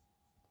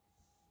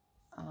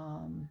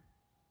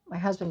 My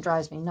husband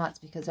drives me nuts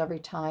because every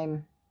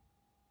time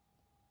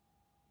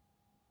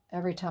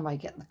I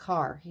get in the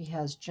car, he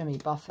has Jimmy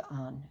Buffett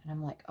on, and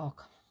I'm like, oh,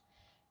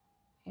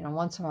 you know,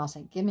 once in a while I'll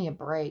say, give me a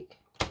break.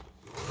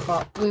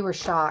 But we were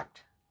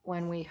shocked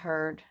when we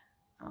heard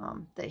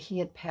that he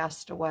had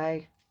passed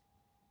away.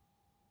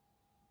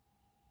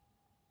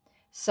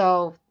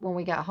 So when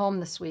we got home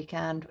this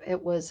weekend,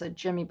 it was a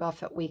Jimmy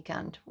Buffett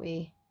weekend.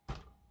 We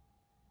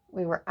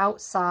were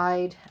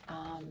outside,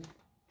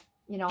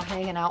 you know,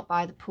 hanging out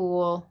by the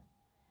pool,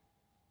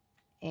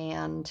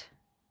 and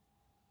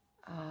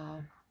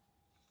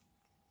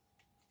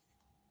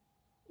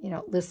you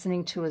know,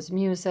 listening to his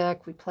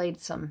music. We played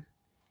some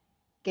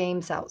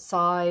games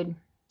outside,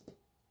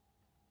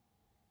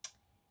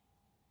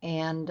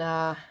 and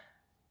let's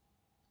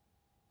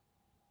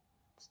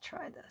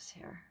try this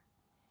here.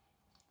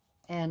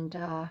 And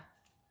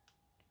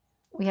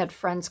we had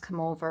friends come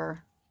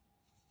over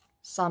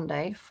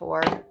Sunday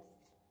for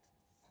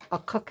a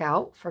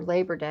cookout for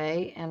Labor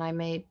Day, and I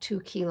made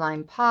 2 key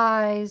lime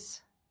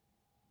pies.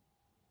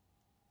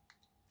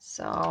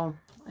 So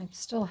I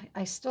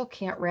still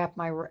can't wrap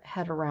my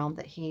head around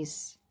that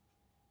he's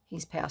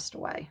passed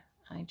away.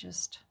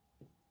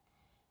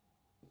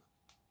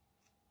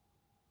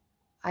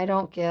 I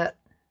don't get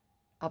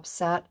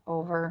upset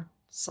over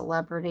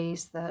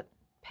celebrities that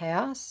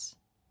pass.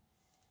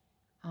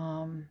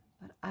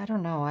 But I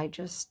don't know,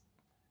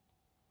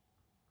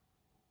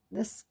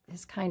 this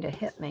has kind of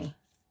hit me.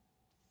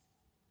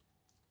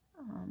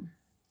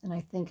 And I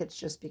think it's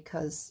just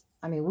because,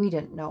 I mean, we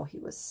didn't know he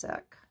was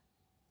sick.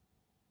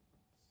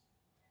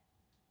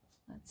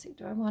 Let's see,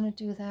 do I want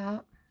to do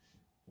that?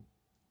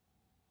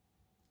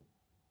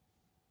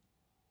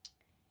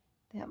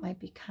 That might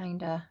be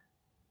kind of,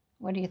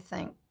 what do you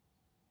think?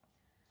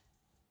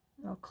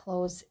 It'll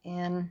close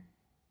in.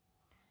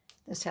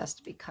 This has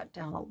to be cut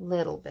down a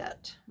little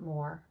bit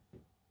more.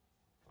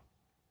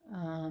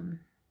 I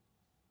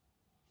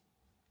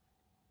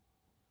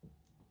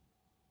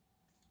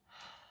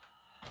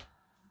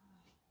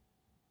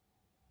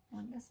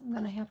guess I'm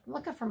going to have to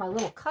look for my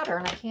little cutter,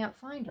 and I can't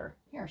find her.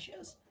 Here she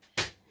is.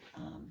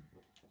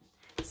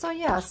 So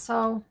yeah,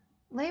 so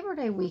Labor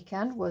Day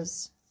weekend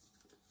was,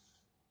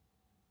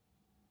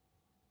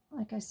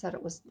 like I said,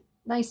 it was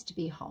nice to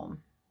be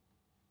home.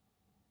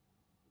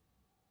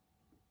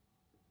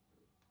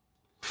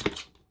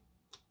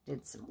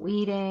 Did some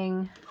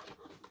weeding,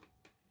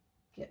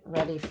 getting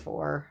ready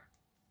for,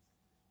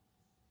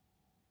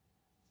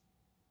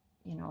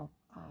 you know,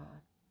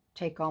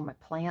 take all my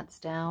plants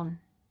down,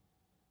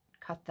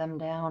 cut them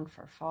down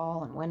for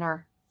fall and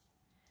winter.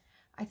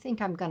 I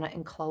think I'm going to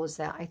enclose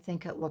that. I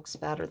think it looks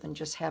better than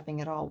just having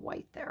it all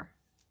white there.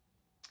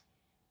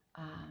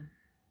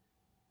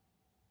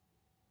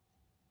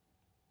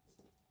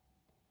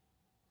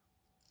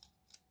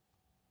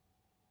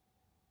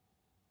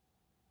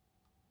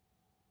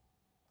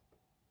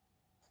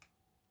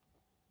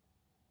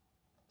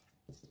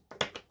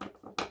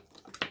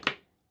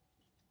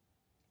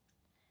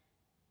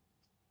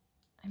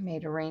 I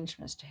made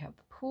arrangements to have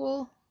the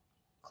pool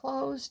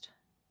closed.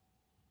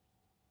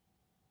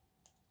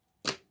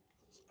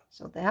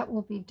 So that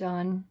will be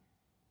done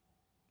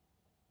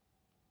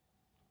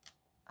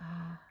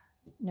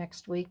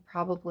next week,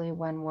 probably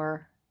when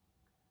we're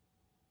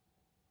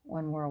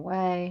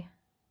away.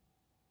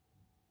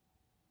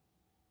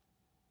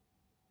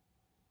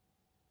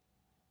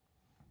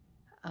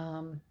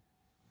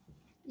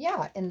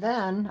 Yeah, and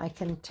then I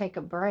can take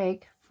a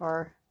break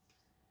for,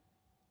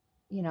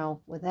 you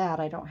know, with that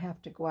I don't have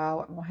to go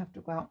out, and we'll have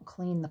to go out and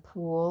clean the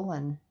pool,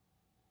 and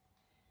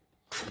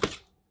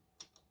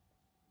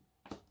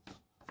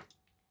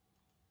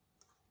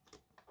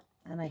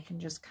I can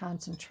just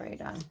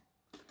concentrate on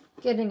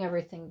getting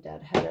everything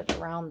deadheaded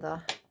around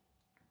the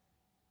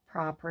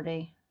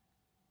property.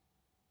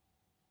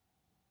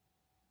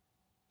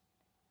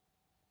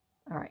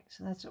 All right,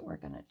 so that's what we're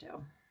going to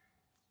do.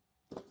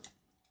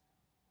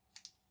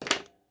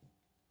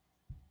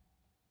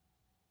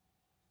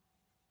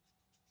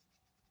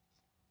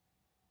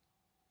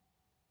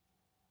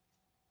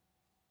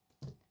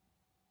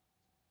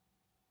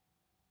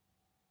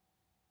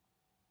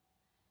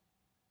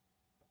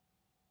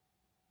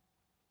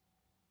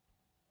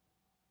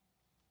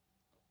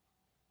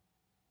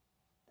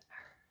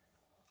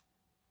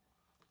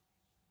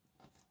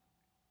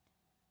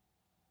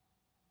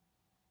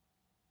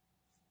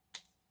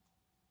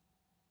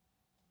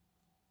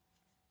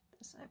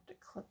 This I have to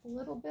clip a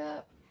little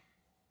bit.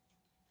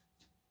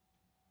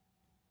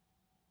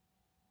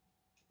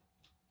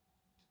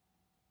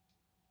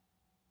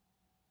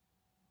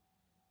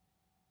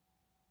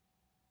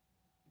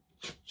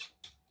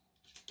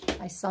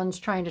 My son's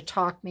trying to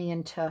talk me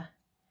into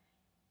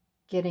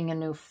getting a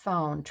new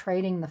phone,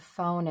 trading the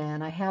phone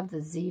in. I have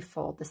the Z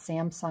Fold, the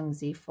Samsung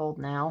Z Fold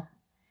now,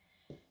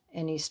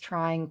 and he's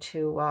trying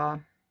to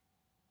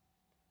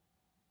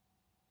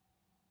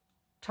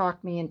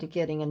talk me into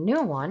getting a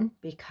new one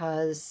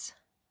because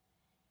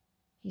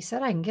he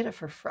said I can get it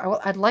for free. Well,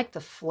 I'd like the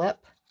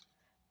Flip.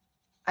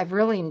 I've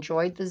really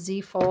enjoyed the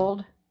Z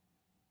Fold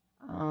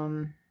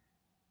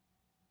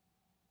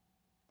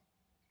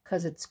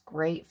because it's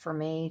great for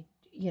me,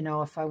 you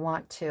know, if I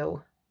want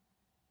to,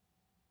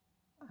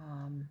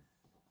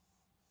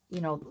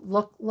 you know,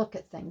 look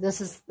at things. This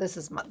is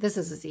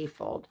a Z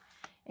Fold,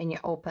 and you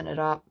open it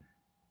up,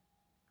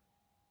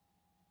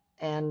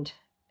 and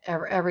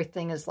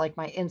everything is like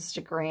my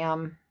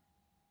Instagram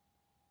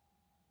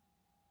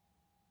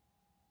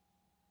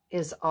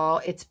is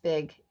all, it's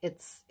big.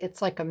 It's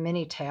like a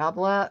mini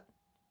tablet,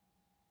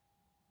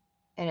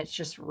 and it's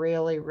just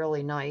really,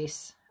 really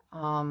nice.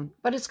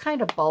 But it's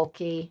kind of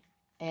bulky,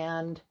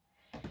 and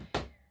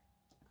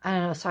I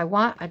don't know, so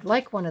I'd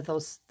like one of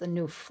those, the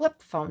new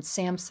flip phone,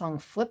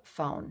 Samsung flip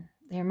phone.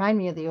 They remind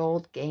me of the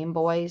old Game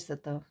Boys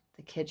that the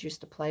kids used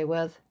to play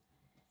with.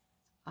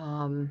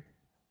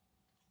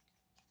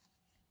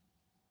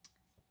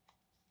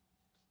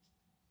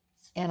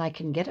 And I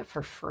can get it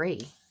for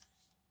free.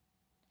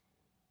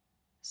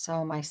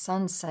 So my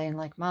son's saying,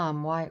 like,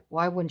 Mom, why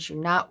wouldn't you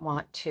not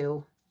want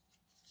to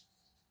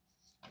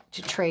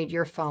trade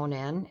your phone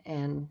in,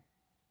 and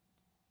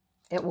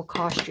it will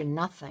cost you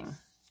nothing?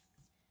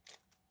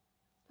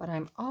 But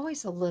I'm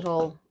always a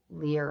little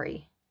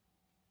leery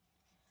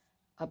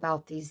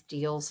about these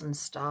deals and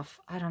stuff.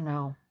 I don't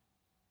know.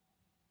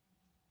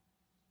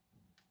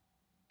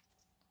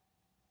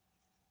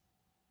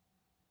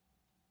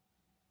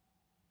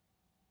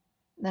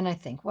 Then I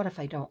think, what if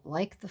I don't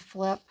like the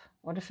Flip?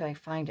 What if I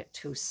find it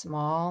too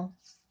small?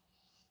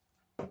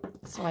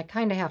 So I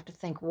kind of have to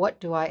think, what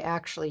do I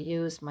actually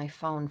use my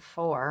phone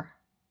for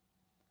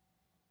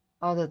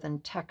other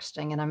than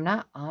texting? And I'm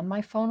not on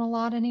my phone a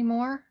lot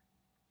anymore.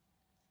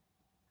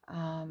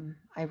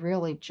 I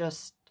really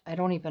just, I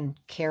don't even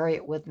carry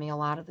it with me a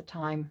lot of the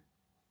time.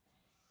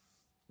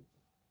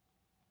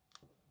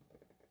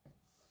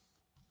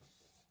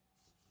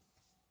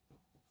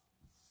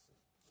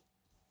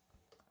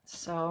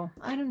 So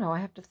I don't know, I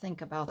have to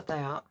think about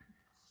that.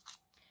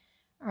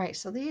 All right,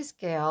 so these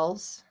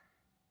gals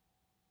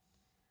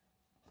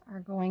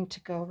are going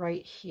to go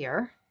right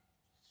here.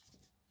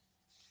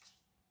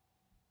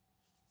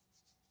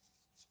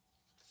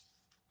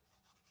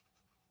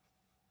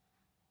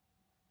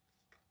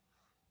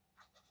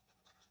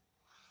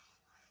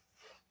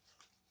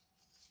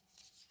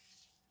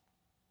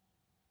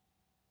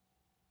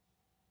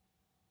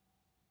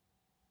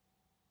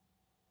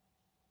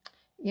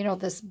 You know,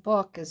 this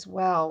book as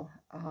well,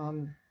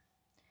 it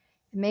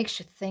makes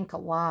you think a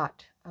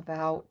lot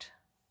about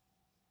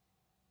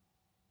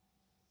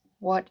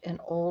what an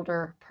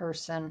older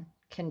person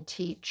can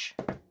teach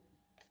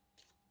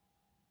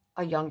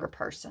a younger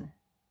person.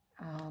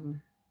 Do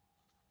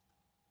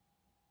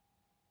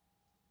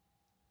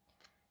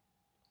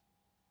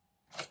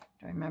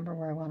I remember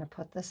where I want to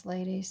put this,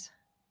 ladies?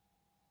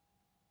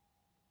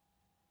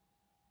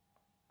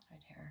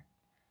 Right here.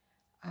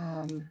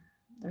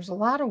 There's a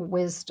lot of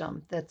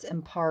wisdom that's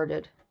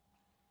imparted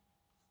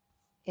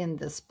in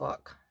this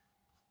book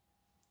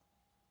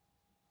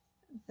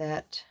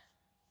that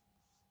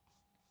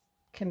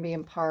can be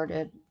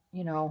imparted,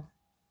 you know,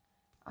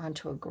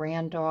 onto a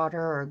granddaughter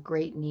or a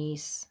great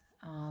niece,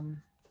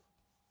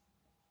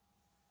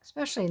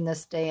 especially in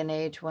this day and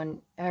age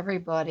when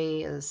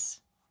everybody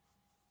is,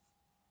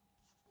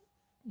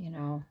 you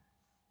know,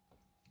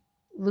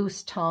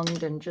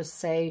 loose-tongued and just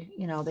say,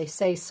 you know, they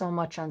say so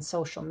much on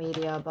social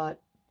media,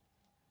 but,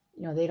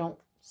 you know, they don't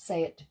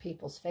say it to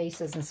people's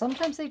faces. And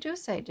sometimes they do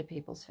say it to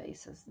people's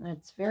faces, and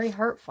it's very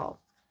hurtful.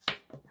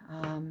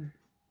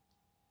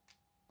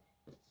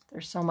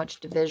 There's so much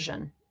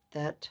division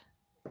that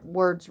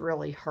words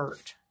really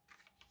hurt.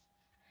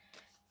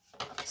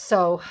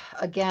 So,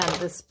 again,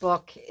 this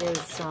book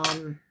is,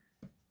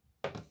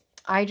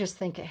 I just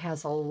think it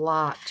has a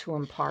lot to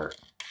impart.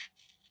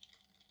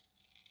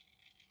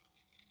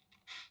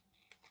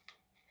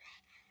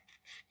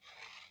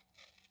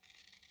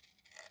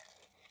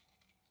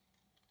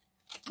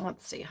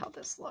 Let's see how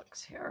this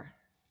looks here.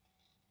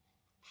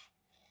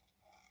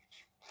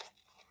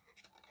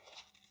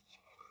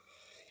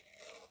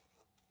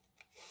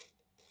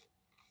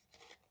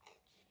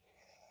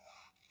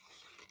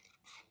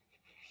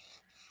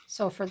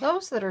 So for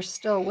those that are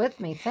still with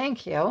me,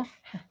 thank you.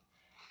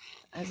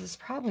 This is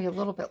probably a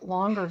little bit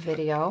longer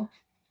video.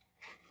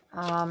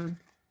 I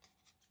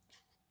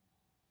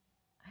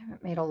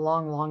haven't made a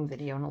long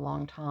video in a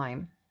long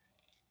time.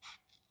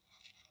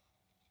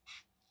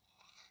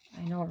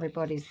 I know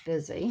everybody's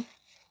busy,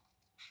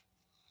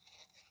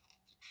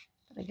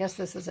 but I guess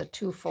this is a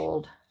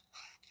twofold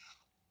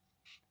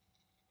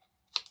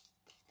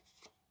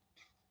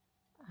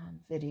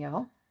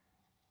video.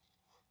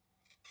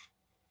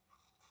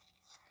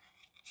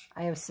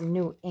 I have some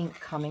new ink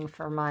coming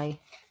for my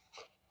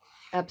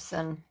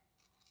Epson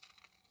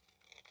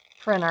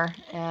printer,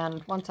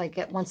 and once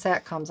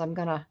that comes, I'm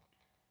gonna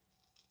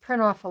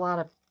print off a lot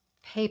of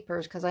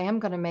papers because I am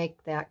gonna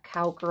make that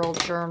cowgirl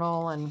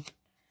journal and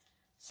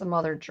some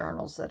other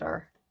journals that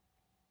I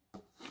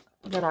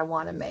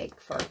want to make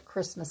for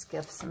Christmas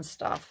gifts and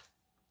stuff.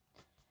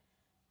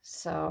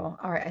 So,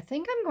 all right, I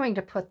think I'm going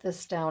to put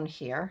this down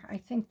here. I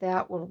think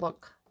that will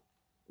look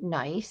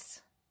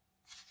nice.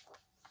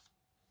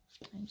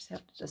 I just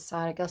have to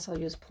decide. I guess I'll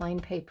use plain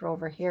paper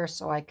over here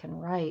so I can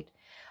write.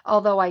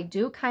 Although I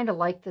do kind of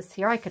like this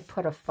here. I could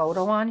put a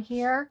photo on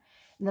here.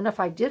 And then if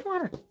I did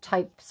want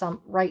to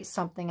write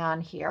something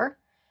on here,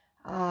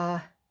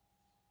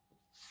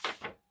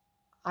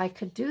 I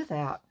could do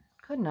that,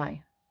 couldn't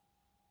I?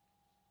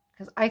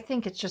 Because I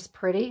think it's just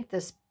pretty,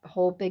 this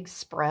whole big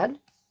spread.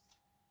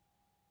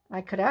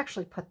 I could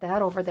actually put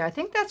that over there. I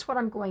think that's what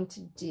I'm going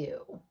to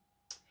do.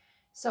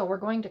 So we're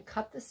going to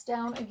cut this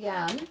down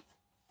again.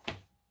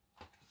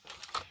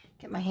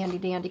 Get my handy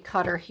dandy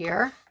cutter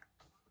here.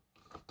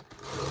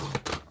 I'm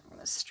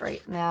going to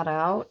straighten that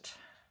out.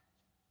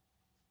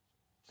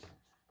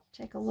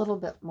 Take a little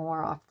bit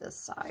more off this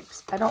side,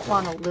 'cause I don't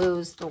want to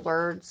lose the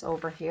words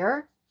over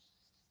here.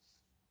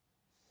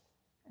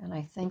 And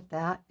I think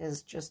that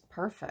is just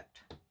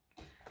perfect.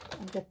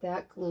 I'll get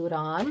that glued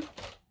on.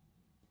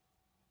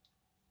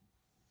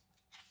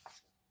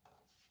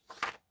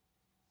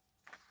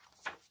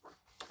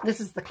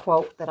 This is the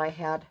quote that I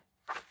had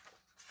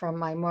from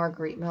my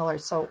Marguerite Miller.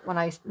 So when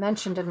I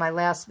mentioned in my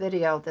last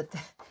video that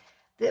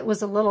it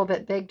was a little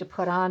bit big to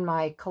put on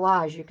my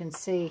collage, you can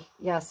see,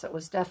 yes, it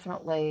was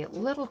definitely a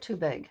little too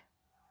big.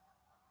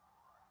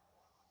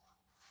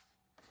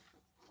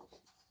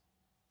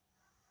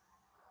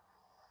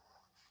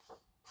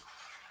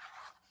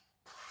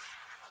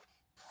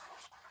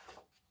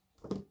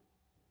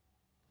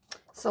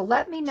 So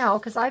let me know,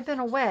 because I've been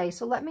away,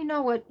 so let me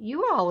know what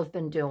you all have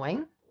been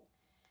doing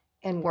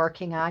and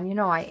working on. You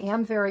know, I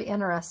am very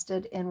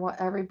interested in what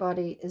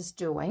everybody is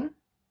doing,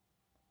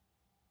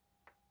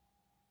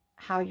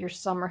 how your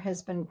summer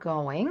has been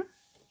going.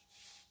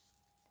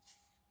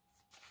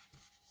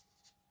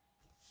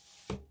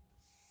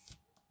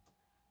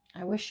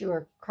 I wish you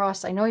were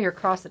across, I know you're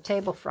across the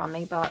table from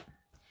me, but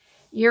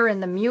you're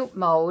in the mute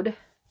mode,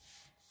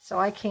 so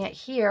I can't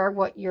hear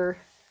what you're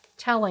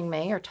telling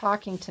me or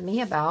talking to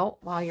me about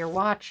while you're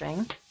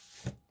watching.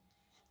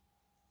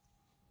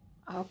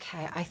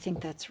 Okay, I think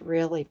that's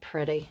really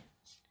pretty.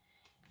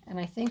 And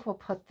I think we'll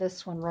put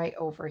this one right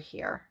over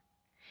here.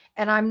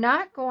 And I'm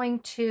not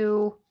going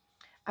to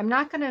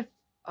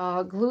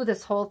glue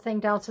this whole thing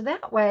down. So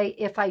that way,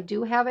 if I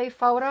do have a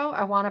photo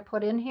I want to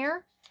put in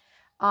here,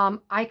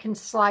 I can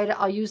slide it.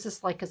 I'll use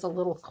this like as a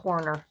little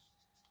corner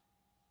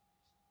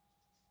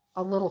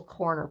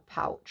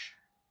pouch.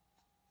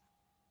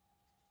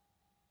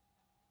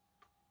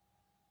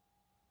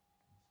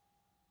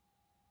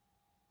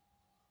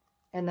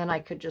 And then I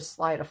could just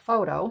slide a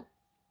photo,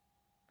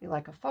 be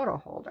like a photo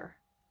holder,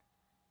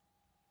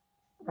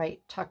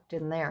 right tucked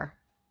in there.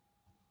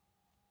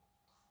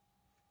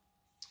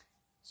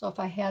 So if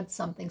I had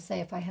something, say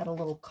if I had a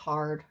little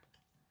card,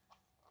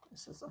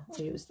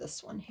 we'll use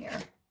this one here.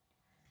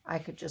 I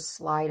could just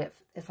slide it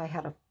if I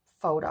had a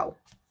photo.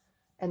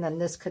 And then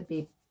this could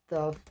be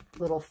the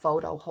little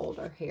photo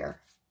holder here.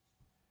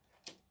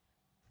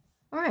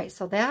 All right,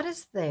 so that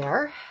is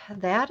there.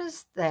 That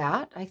is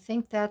that. I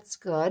think that's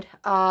good.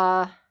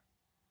 Let's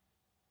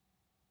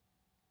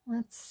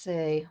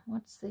see.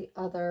 What's the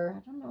other?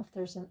 I don't know if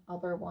there's an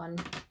other one.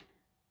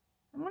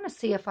 I'm going to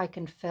see if I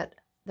can fit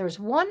there's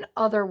one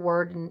other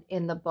word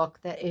in the book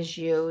that is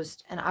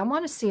used, and I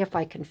want to see if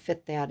I can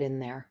fit that in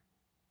there.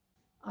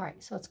 All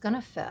right, so it's going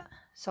to fit.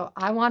 So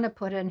I want to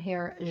put in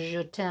here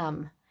je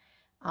t'aime,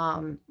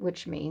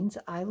 which means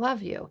I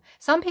love you.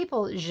 Some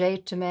people je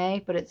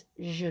t'aime, but it's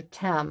je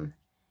t'aime.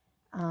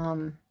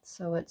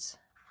 So it's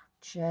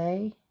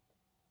J.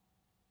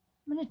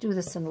 I'm going to do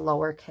this in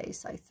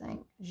lowercase, I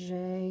think.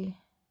 J.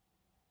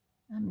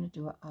 I'm going to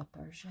do it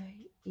upper. J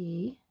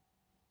E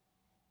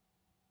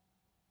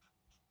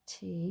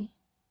T.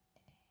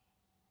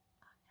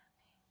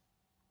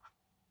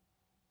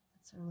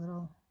 That's our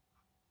little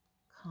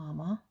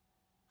comma.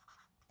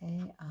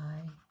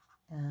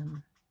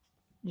 A-I-M.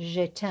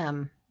 Je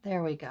t'aime.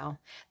 There we go.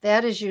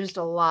 That is used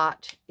a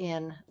lot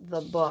in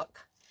the book.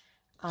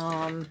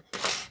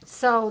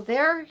 So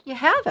there you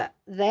have it.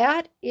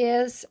 That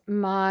is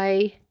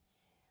my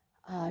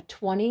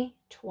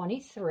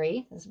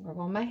 2023. This is where I'm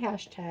on my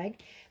hashtag.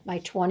 My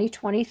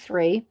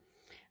 2023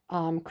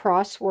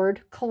 crossword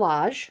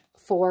collage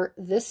for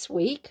this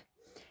week.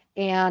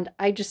 And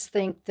I just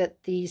think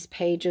that these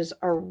pages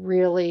are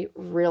really,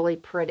 really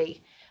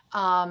pretty.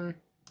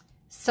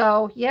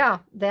 So yeah,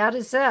 that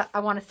is it. I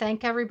want to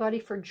thank everybody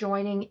for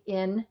joining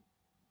in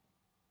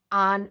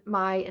on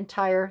my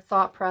entire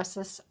thought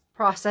process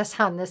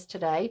on this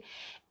today.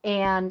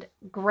 And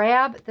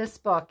grab this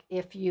book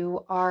if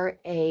you are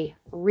a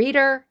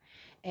reader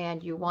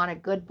and you want a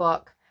good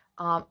book.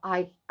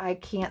 I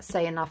can't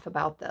say enough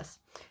about this.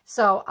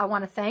 So I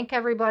want to thank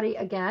everybody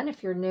again.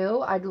 If you're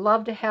new, I'd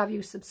love to have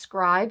you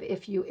subscribe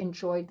if you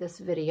enjoyed this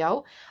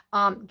video.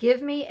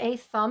 Give me a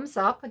thumbs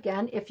up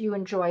again if you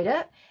enjoyed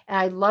it. And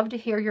I'd love to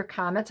hear your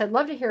comments. I'd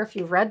love to hear if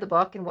you read the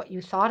book and what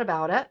you thought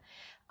about it.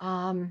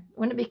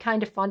 Wouldn't it be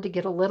kind of fun to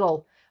get a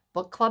little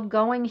book club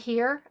going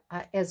here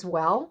as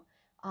well?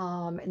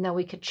 And then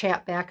we could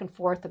chat back and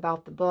forth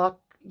about the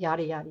book,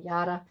 yada, yada,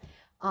 yada.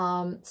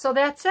 So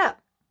that's it.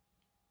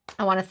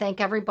 I want to thank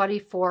everybody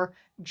for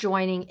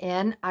joining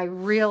in. I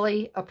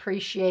really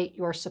appreciate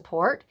your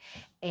support.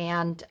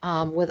 And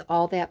with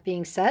all that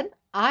being said,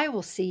 I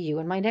will see you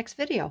in my next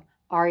video.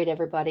 All right,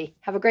 everybody.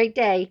 Have a great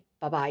day.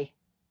 Bye-bye.